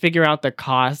trying to figure out the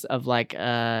cost of like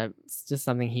just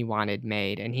something he wanted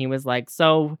made. And he was like,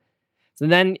 so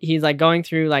then he's like going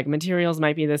through like materials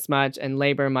might be this much and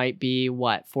labor might be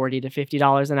what, $40 to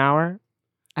 $50 an hour.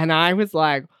 And I was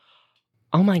like,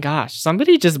 oh my gosh,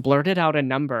 somebody just blurted out a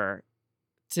number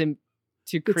to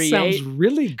create. It sounds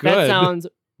really good. That sounds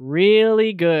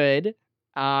really good.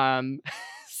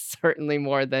 Certainly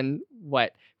more than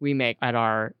what we make at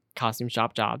our costume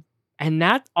shop job. And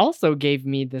that also gave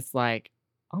me this like,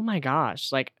 oh my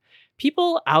gosh, like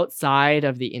people outside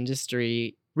of the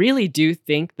industry really do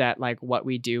think that like what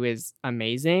we do is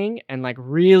amazing and like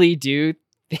really do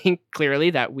think clearly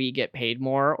that we get paid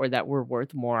more or that we're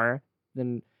worth more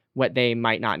than what they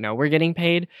might not know we're getting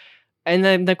paid. And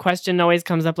then the question always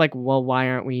comes up like, well, why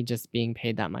aren't we just being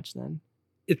paid that much then?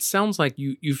 It sounds like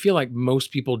you feel like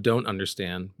most people don't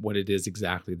understand what it is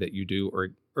exactly that you do, or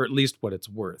at least what it's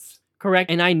worth.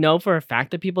 Correct. And I know for a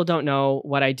fact that people don't know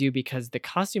what I do because the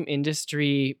costume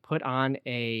industry put on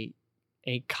a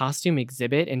costume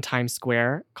exhibit in Times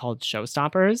Square called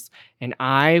Showstoppers. And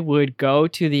I would go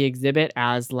to the exhibit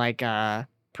as like a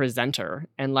presenter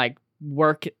and like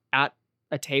work at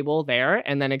a table there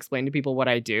and then explain to people what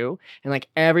I do. And like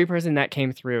every person that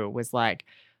came through was like,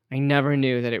 I never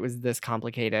knew that it was this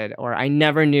complicated, or I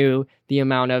never knew the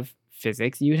amount of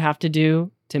physics you'd have to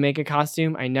do to make a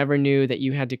costume. I never knew that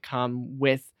you had to come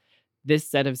with this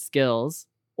set of skills,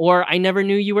 or I never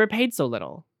knew you were paid so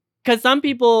little. Because some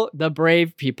people, the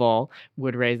brave people,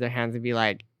 would raise their hands and be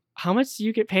like, how much do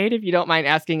you get paid if you don't mind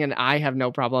asking? And I have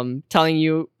no problem telling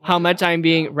you how much I'm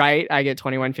being right. I get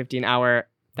 $21.50 an hour.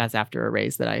 That's after a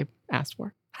raise that I asked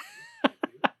for.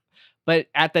 But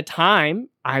at the time,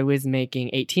 I was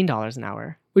making $18 an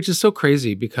hour. Which is so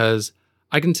crazy because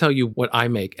I can tell you what I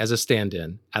make as a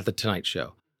stand-in at The Tonight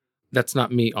Show. That's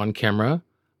not me on camera.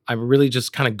 I really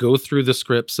just kind of go through the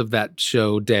scripts of that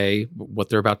show day, what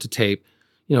they're about to tape,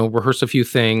 rehearse a few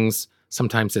things.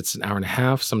 Sometimes it's an hour and a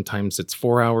half. Sometimes it's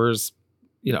 4 hours,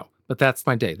 but that's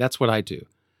my day. That's what I do.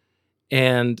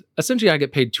 And essentially I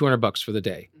get paid $200 for the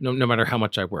day, no matter how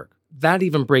much I work. That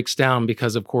even breaks down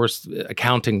because, of course,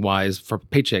 accounting wise for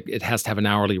paycheck, it has to have an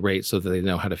hourly rate so that they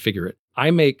know how to figure it.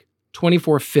 I make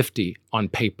 $24.50 on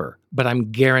paper, but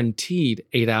I'm guaranteed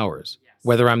 8 hours,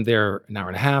 whether I'm there an hour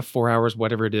and a half, 4 hours,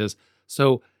 whatever it is.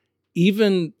 So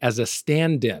even as a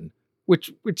stand-in,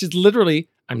 which is literally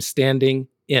I'm standing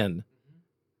in,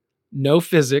 no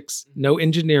physics, no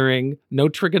engineering, no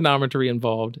trigonometry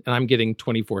involved, and I'm getting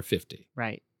 $24.50.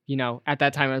 Right. At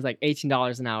that time I was like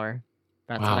 $18 an hour.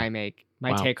 That's Wow. what I make.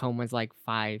 My Wow. take home was like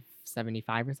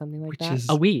 $5.75 or something like Which that is-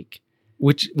 a week.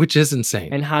 Which is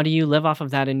insane. And how do you live off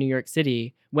of that in New York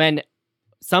City when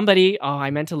somebody,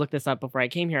 I meant to look this up before I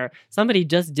came here. Somebody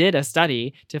just did a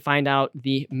study to find out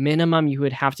the minimum you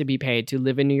would have to be paid to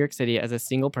live in New York City as a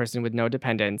single person with no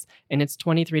dependents. And it's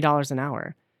 $23 an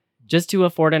hour just to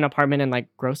afford an apartment and like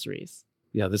groceries.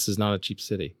 Yeah, this is not a cheap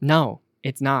city. No,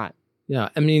 it's not. Yeah,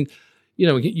 I mean,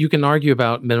 you can argue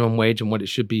about minimum wage and what it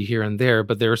should be here and there,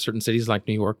 but there are certain cities like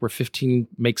New York where 15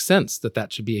 makes sense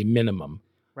that should be a minimum.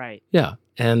 Right. Yeah,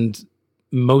 and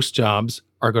most jobs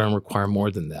are going to require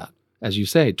more than that. As you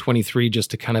say, 23 just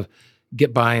to kind of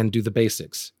get by and do the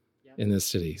basics in this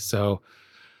city. So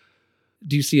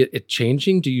do you see it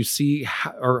changing? Do you see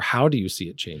how do you see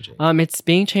it changing? It's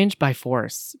being changed by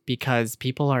force because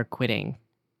people are quitting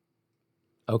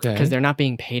Okay. because they're not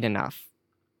being paid enough.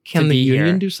 Can to the be union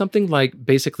here. do something like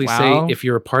basically Well- say if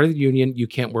you're a part of the union, you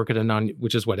can't work at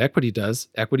which is what Equity does.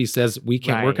 Equity says we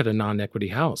can't work Right. at a non-equity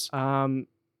house.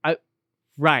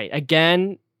 Right.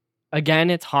 Again,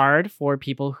 it's hard for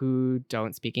people who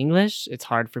don't speak English. It's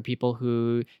hard for people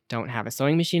who don't have a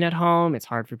sewing machine at home. It's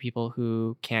hard for people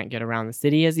who can't get around the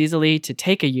city as easily to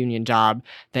take a union job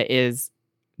that is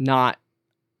not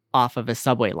off of a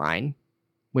subway line,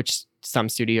 which some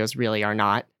studios really are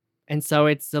not. And so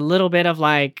it's a little bit of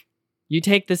like, you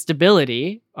take the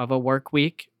stability of a work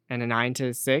week and a 9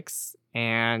 to 6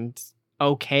 and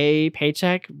okay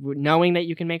paycheck, knowing that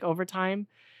you can make overtime,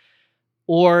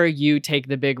 or you take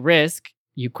the big risk.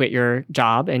 You quit your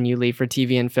job and you leave for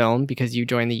TV and film because you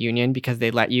joined the union because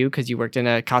they let you because you worked in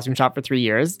a costume shop for 3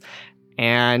 years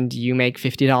and you make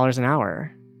 $50 an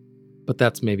hour. But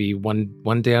that's maybe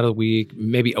one day out of the week,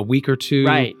 maybe a week or two.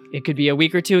 Right. It could be a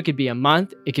week or two. It could be a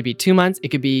month. It could be 2 months. It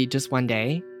could be just one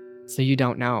day. So you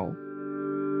don't know.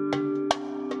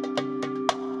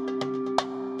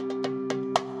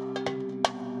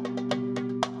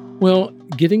 Well,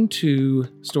 getting to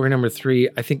story number 3,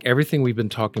 I think everything we've been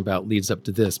talking about leads up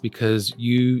to this because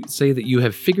you say that you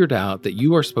have figured out that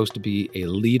you are supposed to be a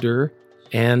leader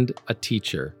and a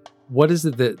teacher. What is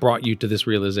it that brought you to this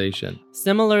realization?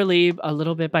 Similarly, a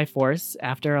little bit by force,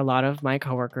 after a lot of my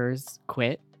coworkers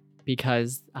quit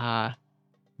because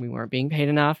we weren't being paid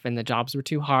enough and the jobs were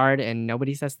too hard and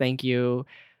nobody says thank you.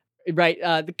 Right.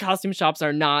 The costume shops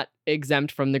are not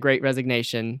exempt from the Great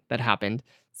Resignation that happened.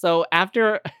 So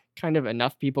after kind of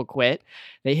enough people quit,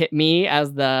 they hit me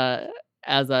as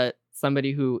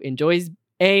somebody who enjoys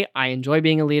I enjoy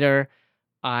being a leader.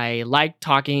 I like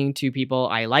talking to people.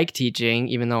 I like teaching,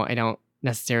 even though I don't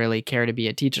necessarily care to be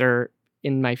a teacher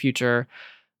in my future.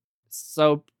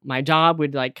 So my job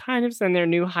would like kind of send their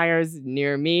new hires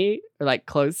near me or like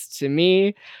close to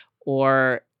me.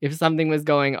 Or if something was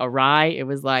going awry, it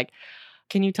was like,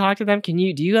 can you talk to them? Do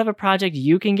you have a project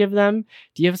you can give them?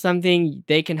 Do you have something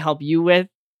they can help you with?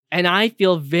 And I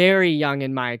feel very young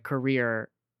in my career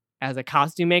as a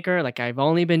costume maker. Like I've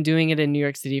only been doing it in New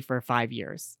York City for 5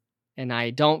 years. And I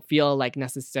don't feel like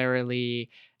necessarily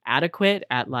adequate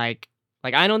at like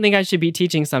I don't think I should be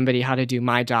teaching somebody how to do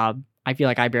my job. I feel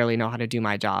like I barely know how to do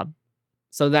my job.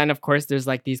 So then, of course, there's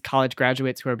like these college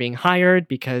graduates who are being hired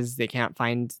because they can't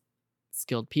find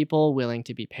skilled people willing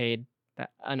to be paid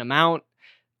an amount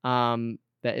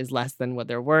that is less than what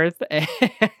they're worth.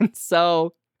 And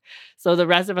so the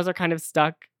rest of us are kind of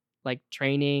stuck like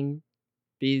training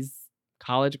these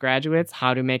college graduates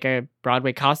how to make a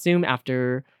Broadway costume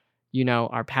after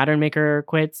our pattern maker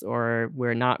quits, or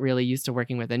we're not really used to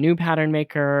working with a new pattern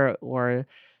maker or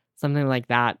something like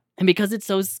that. And because it's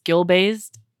so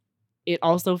skill-based, it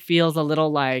also feels a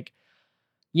little like,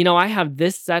 I have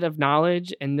this set of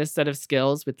knowledge and this set of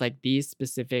skills with like these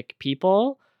specific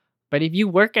people. But if you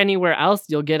work anywhere else,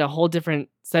 you'll get a whole different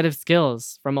set of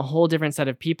skills from a whole different set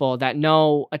of people that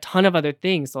know a ton of other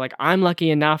things. So like I'm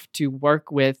lucky enough to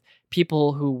work with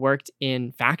people who worked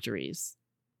in factories.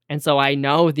 And so I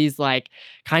know these like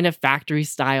kind of factory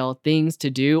style things to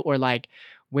do, or like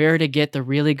where to get the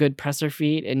really good presser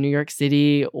feet in New York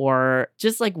City, or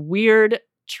just like weird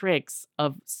tricks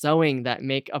of sewing that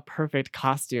make a perfect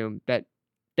costume that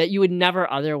you would never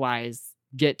otherwise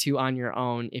get to on your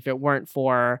own if it weren't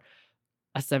for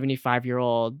a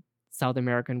 75-year-old South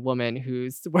American woman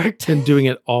who's worked Been doing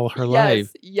it all her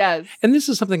life. Yes. And this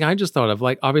is something I just thought of.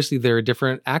 Like, obviously, there are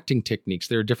different acting techniques.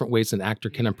 There are different ways an actor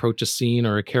can approach a scene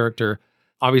or a character.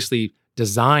 Obviously,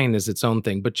 design is its own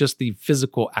thing, but just the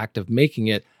physical act of making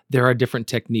it, there are different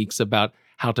techniques about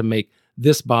how to make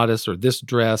this bodice or this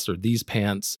dress or these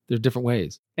pants. There are different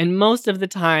ways. And most of the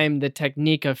time, the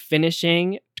technique of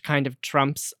finishing kind of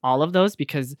trumps all of those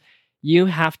because you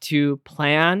have to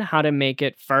plan how to make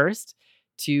it first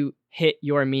to hit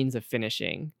your means of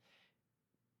finishing.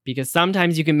 Because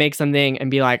sometimes you can make something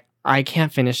and be like, I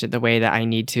can't finish it the way that I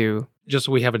need to. Just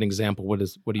so we have an example, what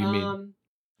do you mean?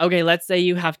 Okay, let's say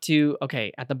you have to,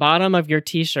 at the bottom of your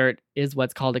t-shirt is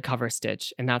what's called a cover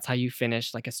stitch. And that's how you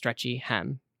finish like a stretchy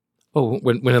hem. Oh,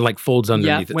 when it like folds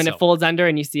underneath itself. When it folds under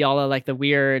and you see all of like the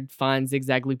weird, fun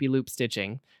zigzag loopy loop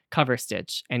stitching, cover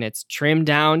stitch, and it's trimmed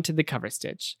down to the cover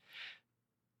stitch.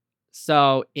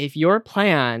 So if your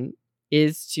plan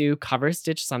is to cover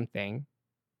stitch something,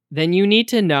 then you need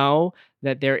to know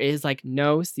that there is like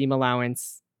no seam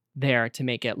allowance there to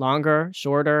make it longer,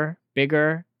 shorter,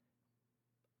 bigger.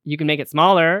 You can make it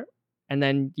smaller and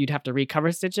then you'd have to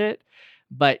recover stitch it,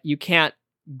 but you can't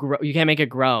make it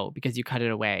grow because you cut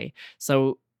it away.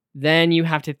 So then you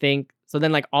have to think,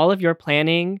 like all of your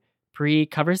planning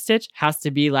pre-cover stitch has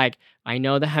to be like, I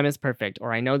know the hem is perfect,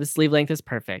 or I know the sleeve length is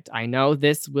perfect. I know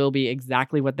this will be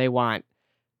exactly what they want.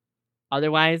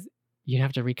 Otherwise, you'd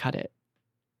have to recut it.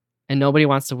 And nobody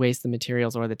wants to waste the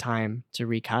materials or the time to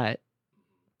recut.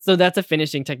 So that's a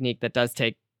finishing technique that does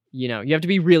take, you have to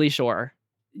be really sure.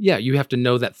 Yeah, you have to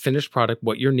know that finished product,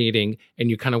 what you're needing, and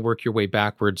you kind of work your way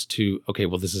backwards to, okay,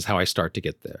 well, this is how I start to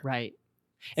get there. Right.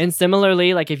 And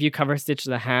similarly, like if you cover stitch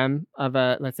the hem of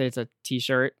let's say it's a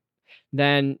t-shirt,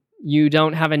 then you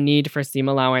don't have a need for seam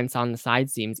allowance on the side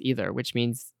seams either, which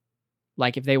means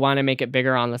like if they want to make it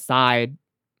bigger on the side,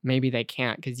 maybe they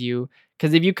can't because you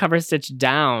Because if you cover stitch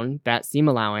down that seam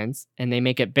allowance and they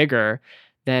make it bigger,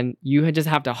 then you just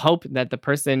have to hope that the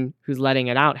person who's letting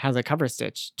it out has a cover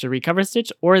stitch to recover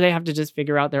stitch, or they have to just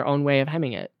figure out their own way of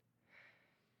hemming it,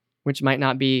 which might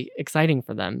not be exciting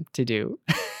for them to do.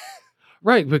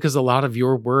 Right, because a lot of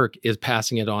your work is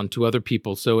passing it on to other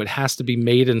people. So it has to be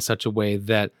made in such a way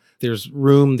that there's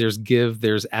room, there's give,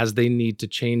 there's as they need to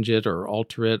change it or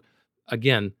alter it.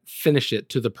 Again, finish it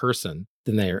to the person,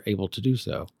 then they are able to do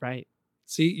so. Right.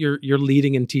 See, you're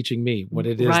leading and teaching me what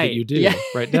it is that Right. you do Yeah.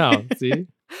 right now. See?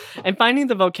 And finding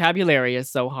the vocabulary is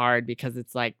so hard because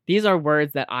it's like, these are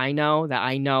words that I know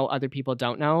other people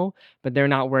don't know, but they're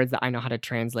not words that I know how to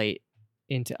translate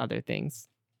into other things.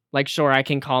 Like, sure, I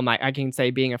can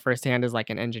say being a first hand is like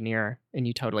an engineer and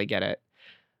you totally get it.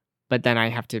 But then I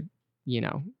have to,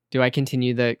 do I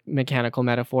continue the mechanical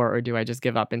metaphor or do I just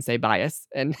give up and say bias?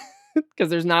 And because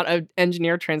there's not an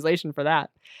engineer translation for that.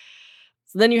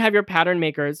 So then you have your pattern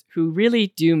makers who really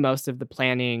do most of the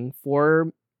planning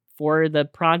for the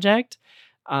project.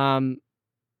 And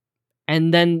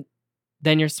then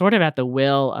you're sort of at the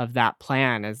will of that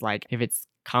plan, as like if it's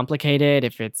complicated,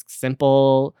 if it's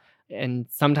simple. And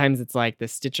sometimes it's like the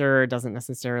stitcher doesn't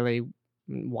necessarily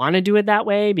want to do it that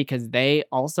way because they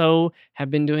also have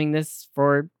been doing this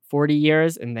for 40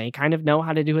 years and they kind of know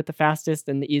how to do it the fastest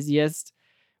and the easiest,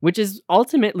 which is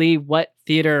ultimately what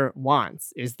theater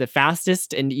wants, is the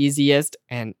fastest and easiest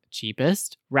and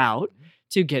cheapest route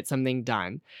to get something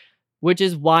done, which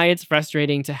is why it's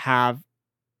frustrating to have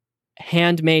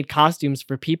handmade costumes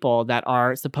for people that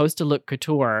are supposed to look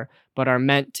couture, but are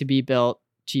meant to be built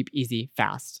cheap, easy,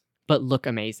 fast, but look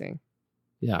amazing.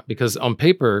 Yeah, because on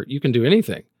paper, you can do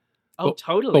anything. Oh,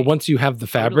 totally. But once you have the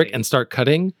fabric Totally. and start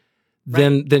cutting,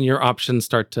 then your options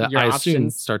start to, Your I assume,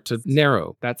 options- start to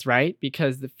narrow. That's right,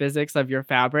 because the physics of your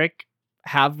fabric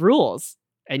have rules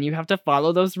and you have to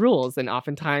follow those rules. And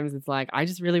oftentimes it's like, I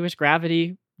just really wish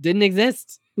gravity didn't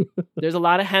exist. There's a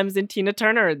lot of hems in Tina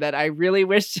Turner that I really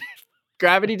wish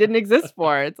gravity didn't exist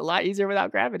for. It's a lot easier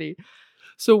without gravity.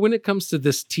 So when it comes to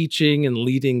this teaching and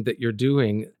leading that you're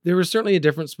doing, there is certainly a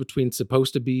difference between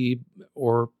supposed to be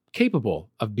or capable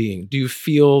of being. Do you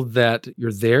feel that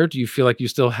you're there? Do you feel like you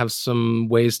still have some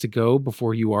ways to go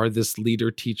before you are this leader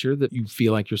teacher that you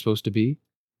feel like you're supposed to be?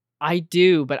 I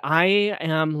do, but I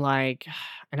am like,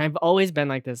 and I've always been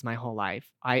like this my whole life.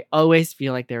 I always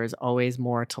feel like there is always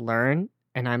more to learn.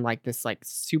 And I'm like this like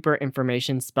super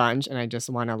information sponge. And I just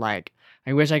want to like,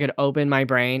 I wish I could open my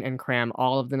brain and cram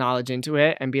all of the knowledge into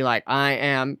it and be like, I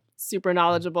am super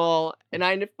knowledgeable and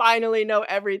I finally know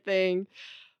everything.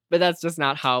 But that's just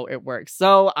not how it works.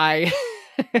 So I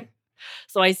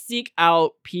seek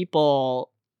out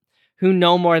people who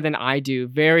know more than I do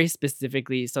very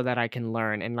specifically so that I can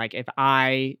learn. And like, if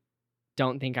I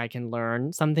don't think I can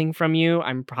learn something from you,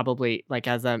 I'm probably like,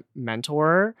 as a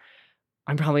mentor,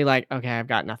 I'm probably like, okay, I've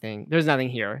got nothing. There's nothing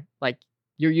here. Like,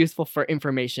 you're useful for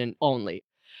information only.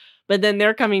 But then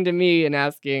they're coming to me and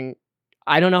asking,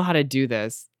 I don't know how to do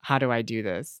this. How do I do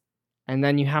this? And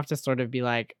then you have to sort of be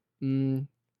like,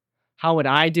 how would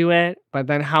I do it? But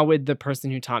then how would the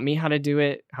person who taught me how to do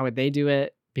it, how would they do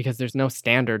it? Because there's no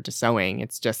standard to sewing.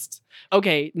 It's just,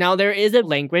 okay, now there is a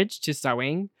language to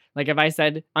sewing. Like if I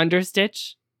said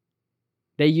understitch,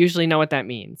 they usually know what that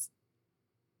means.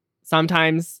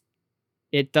 Sometimes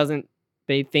it doesn't,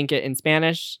 they think it in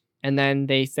Spanish and then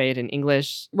they say it in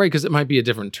English. Right, because it might be a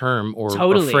different term or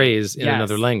Totally. phrase in Yes.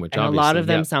 another language. And obviously. a lot of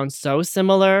them Yeah. sound so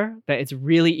similar that it's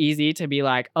really easy to be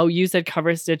like, oh, you said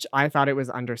cover stitch. I thought it was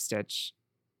understitch.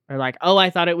 Or like, oh, I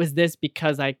thought it was this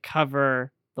because I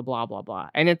cover the blah, blah, blah.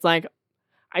 And it's like,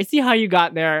 I see how you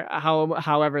got there.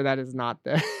 However, that is not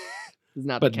the, is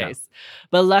not But the no. case.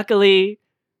 But luckily,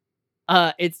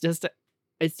 it's just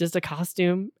a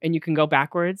costume and you can go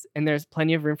backwards and there's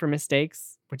plenty of room for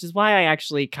mistakes, which is why I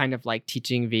actually kind of like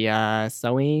teaching via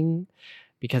sewing,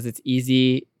 because it's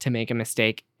easy to make a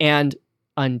mistake and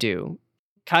undo.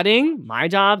 Cutting, my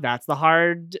job, that's the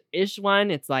hard-ish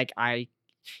one. It's like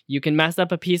you can mess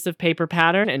up a piece of paper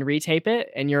pattern and retape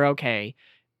it and you're okay.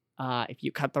 If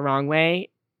you cut the wrong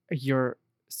way, you're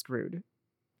screwed.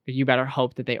 You better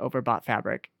hope that they overbought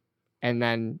fabric and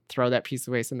then throw that piece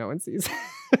away so no one sees.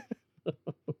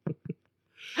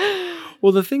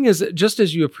 Well, the thing is, just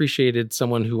as you appreciated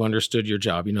someone who understood your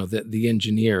job, the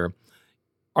engineer,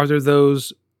 are there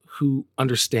those who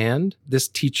understand this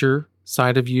teacher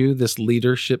side of you, this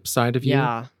leadership side of you?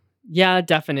 Yeah,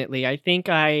 definitely. I think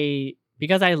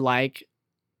because I like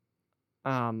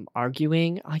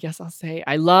arguing, I guess I'll say.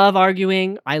 I love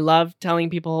arguing. I love telling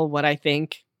people what I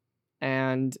think,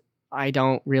 and I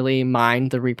don't really mind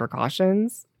the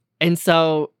repercussions. And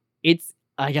so it's,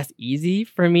 I guess, easy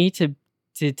for me to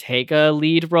to take a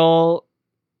lead role,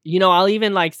 I'll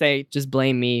even like say, just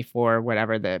blame me for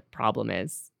whatever the problem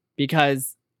is.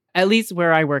 Because at least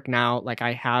where I work now, like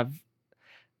I have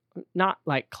not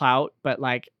like clout, but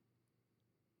like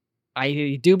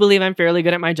I do believe I'm fairly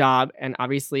good at my job. And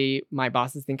obviously my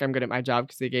bosses think I'm good at my job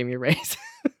because they gave me a raise.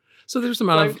 So there's So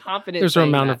I'm confident an saying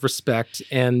amount that. of respect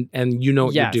and you know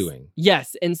what Yes. you're doing.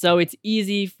 Yes. And so it's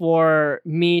easy for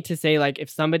me to say, like, if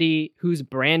somebody who's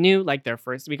brand new, like their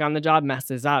first week on the job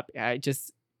messes up, I'm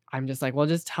just like, well,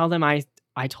 just tell them I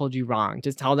told you wrong.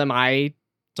 Just tell them I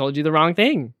told you the wrong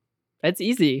thing. That's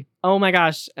easy. Oh my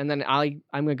gosh. And then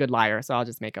I'm a good liar, so I'll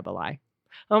just make up a lie.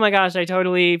 Oh my gosh, I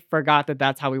totally forgot that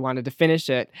that's how we wanted to finish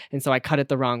it. And so I cut it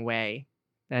the wrong way.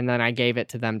 And then I gave it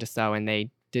to them to sew and they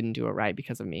didn't do it right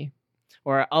because of me.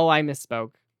 Or, oh, I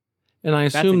misspoke. And I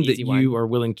That's an assume that easy one. you are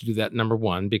willing to do that, number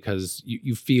one, because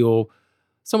you feel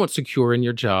somewhat secure in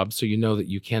your job, so you know that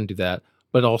you can do that.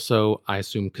 But also, I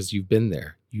assume because you've been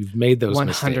there. You've made those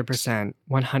mistakes. 100%.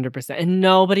 100%. And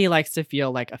nobody likes to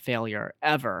feel like a failure,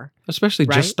 ever. Especially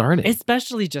Right? just starting.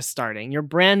 Especially just starting. You're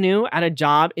brand new at a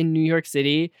job in New York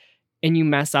City and you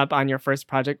mess up on your first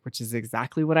project, which is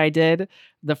exactly what I did.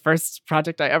 The first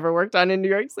project I ever worked on in New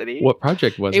York City. What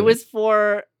project was it? It was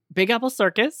for Big Apple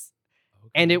Circus.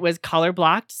 And Okay. it was color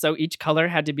blocked. So each color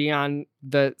had to be on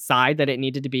the side that it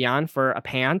needed to be on for a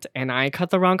pant. And I cut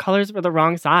the wrong colors for the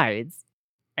wrong sides.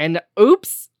 And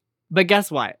oops. But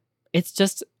guess what? It's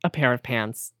just a pair of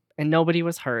pants. And nobody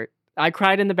was hurt. I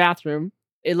cried in the bathroom.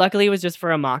 Luckily, it was just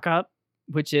for a mock-up,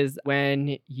 which is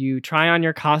when you try on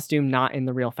your costume not in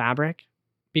the real fabric.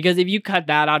 Because if you cut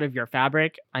that out of your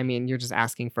fabric, I mean, you're just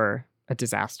asking for a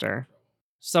disaster.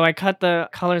 So I cut the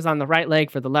colors on the right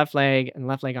leg for the left leg and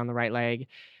left leg on the right leg.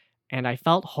 And I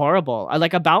felt horrible. I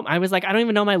was like, I don't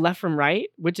even know my left from right,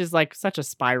 which is like such a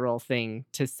spiral thing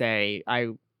to say.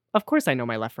 Of course I know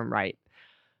my left from right.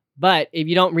 But if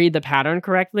you don't read the pattern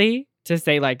correctly, to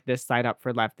say like this side up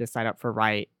for left, this side up for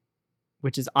right,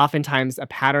 which is oftentimes a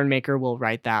pattern maker will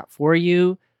write that for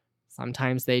you.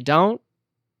 Sometimes they don't.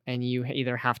 And you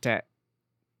either have to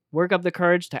work up the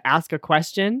courage to ask a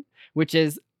question, which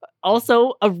is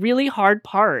also a really hard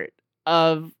part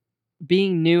of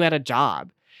being new at a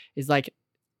job, is like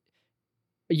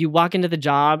you walk into the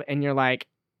job and you're like,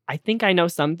 I think I know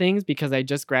some things because I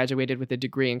just graduated with a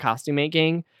degree in costume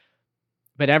making,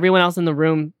 but everyone else in the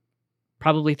room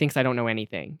probably thinks I don't know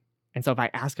anything. And so if I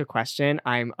ask a question,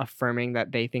 I'm affirming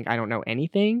that they think I don't know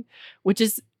anything, which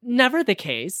is never the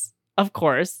case, of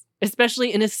course,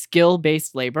 especially in a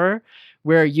skill-based labor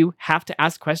where you have to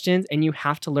ask questions and you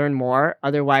have to learn more.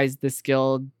 Otherwise, the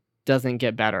skill doesn't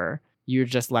get better. You're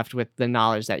just left with the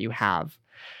knowledge that you have.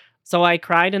 So I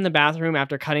cried in the bathroom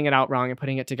after cutting it out wrong and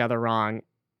putting it together wrong.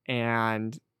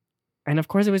 And of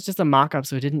course, it was just a mock-up,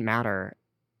 so it didn't matter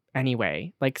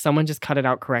anyway. Like, someone just cut it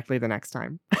out correctly the next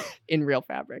time in real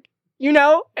fabric. And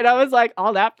I was like,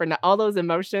 all that for all those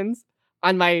emotions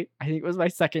on I think it was my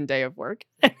second day of work.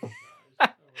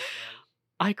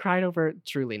 I cried over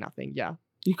truly nothing. Yeah.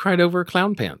 You cried over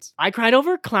clown pants. I cried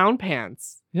over clown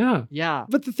pants. Yeah. Yeah.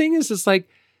 But the thing is, it's like,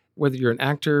 whether you're an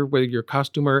actor, whether you're a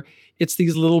costumer, it's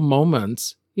these little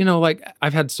moments, like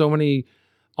I've had so many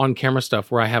on-camera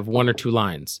stuff where I have one or two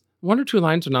lines. One or two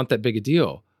lines are not that big a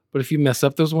deal. But if you mess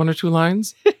up those one or two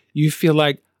lines, you feel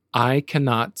like I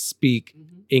cannot speak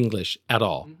English at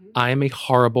all. I am a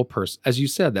horrible person. As you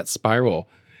said, that spiral.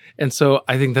 And so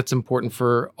I think that's important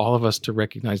for all of us to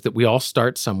recognize that we all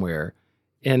start somewhere.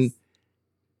 And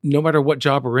no matter what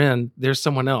job we're in, there's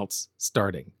someone else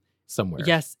starting somewhere.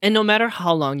 Yes. And no matter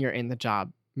how long you're in the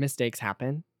job, mistakes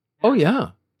happen. Oh,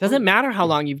 yeah. Doesn't matter how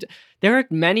long there are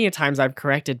many a times I've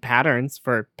corrected patterns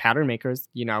for pattern makers,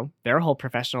 their whole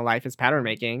professional life is pattern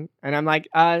making. And I'm like,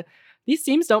 these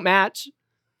seams don't match.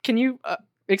 Can you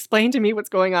explain to me what's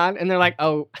going on? And they're like,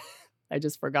 oh, I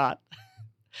just forgot.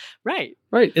 Right.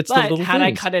 Right. It's the But little had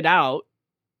things. I cut it out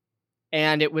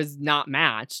and it was not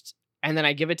matched, and then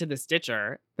I give it to the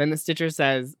stitcher, then the stitcher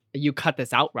says, you cut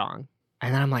this out wrong.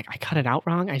 And then I'm like, I cut it out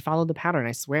wrong? I followed the pattern,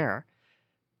 I swear.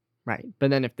 Right. But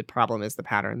then if the problem is the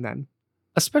pattern, then.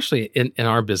 Especially in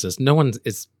our business,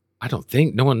 I don't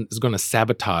think no one is going to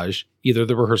sabotage either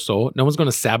the rehearsal. No one's going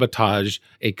to sabotage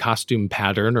a costume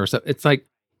pattern or something. It's like,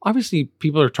 obviously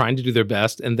people are trying to do their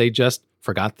best and they just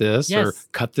forgot this or Yes.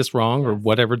 cut this wrong or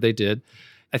whatever they did.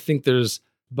 I think there's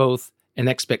both an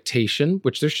expectation,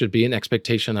 which there should be an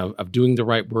expectation of doing the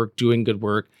right work, doing good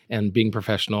work, and being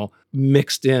professional,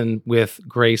 mixed in with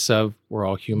grace of we're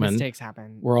all human. Mistakes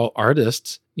happen. We're all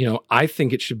artists. I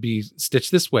think it should be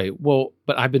stitched this way. Well,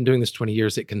 but I've been doing this 20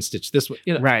 years. It can stitch this way.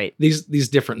 Right. These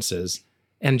differences.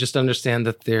 and just understand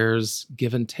that there's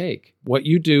give and take. What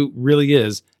you do really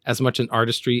is as much an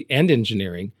artistry and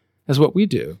engineering as what we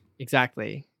do.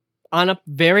 Exactly. On a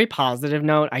very positive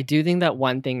note, I do think that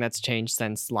one thing that's changed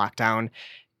since lockdown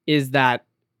is that,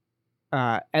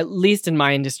 at least in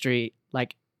my industry,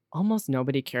 like almost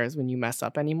nobody cares when you mess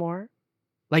up anymore.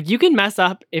 Like you can mess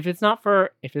up if it's not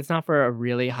for a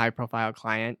really high profile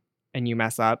client and you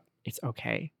mess up, it's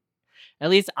okay. At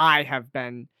least I have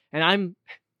been, and I'm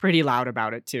pretty loud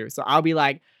about it too. So I'll be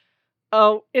like,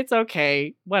 "Oh, it's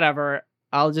okay, whatever.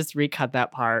 I'll just recut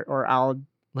that part, or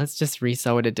let's just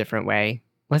resew it a different way.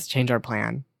 Let's change our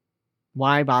plan.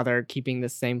 Why bother keeping the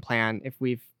same plan if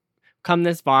we've come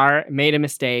this far, made a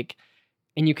mistake,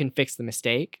 and you can fix the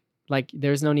mistake? Like,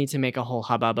 there's no need to make a whole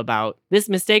hubbub about this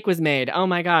mistake was made. Oh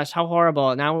my gosh, how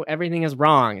horrible. Now everything is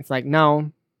wrong." It's like,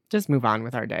 no, just move on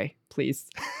with our day, please.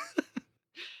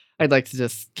 I'd like to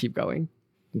just keep going.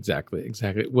 Exactly.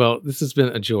 Well, this has been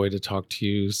a joy to talk to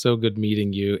you. So good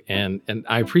meeting you. And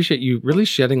I appreciate you really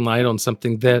shedding light on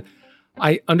something that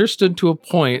I understood to a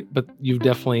point, but you've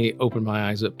definitely opened my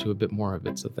eyes up to a bit more of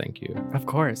it. So thank you. Of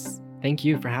course. Thank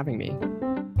you for having me.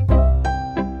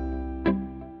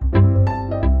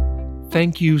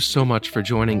 Thank you so much for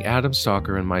joining Adam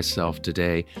Stalker and myself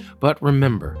today. But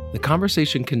remember, the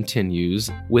conversation continues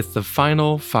with the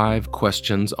final 5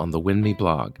 questions on the WinMe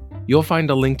blog. You'll find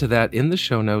a link to that in the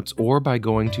show notes or by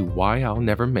going to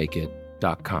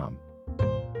whyillnevermakeit.com.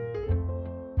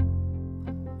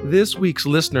 This week's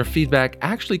listener feedback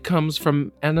actually comes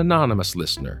from an anonymous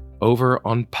listener over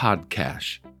on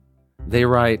Podcash. They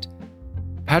write,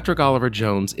 "Patrick Oliver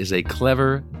Jones is a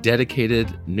clever,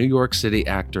 dedicated New York City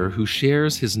actor who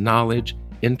shares his knowledge,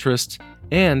 interests,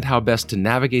 and how best to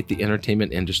navigate the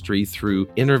entertainment industry through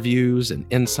interviews and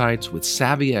insights with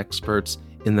savvy experts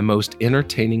in the most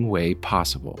entertaining way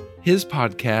possible. His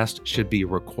podcast should be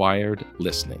required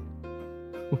listening."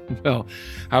 Well,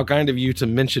 how kind of you to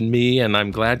mention me, and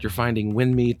I'm glad you're finding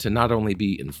WinMe to not only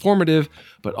be informative,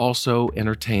 but also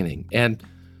entertaining. And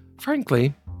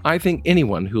frankly, I think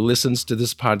anyone who listens to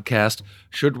this podcast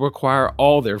should require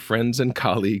all their friends and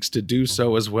colleagues to do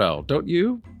so as well, don't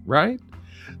you? Right?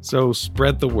 So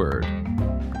spread the word.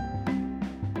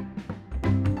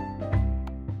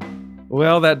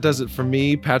 Well, that does it for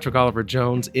me, Patrick Oliver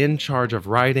Jones, in charge of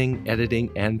writing, editing,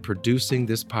 and producing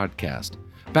this podcast.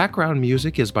 Background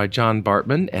music is by John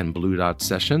Bartman and Blue Dot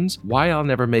Sessions. Why I'll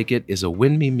Never Make It is a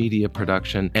WinMe Media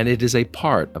production, and it is a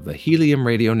part of the Helium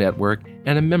Radio Network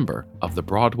and a member of the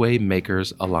Broadway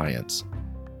Makers Alliance.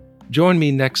 Join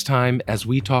me next time as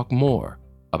we talk more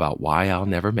about Why I'll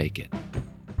Never Make It.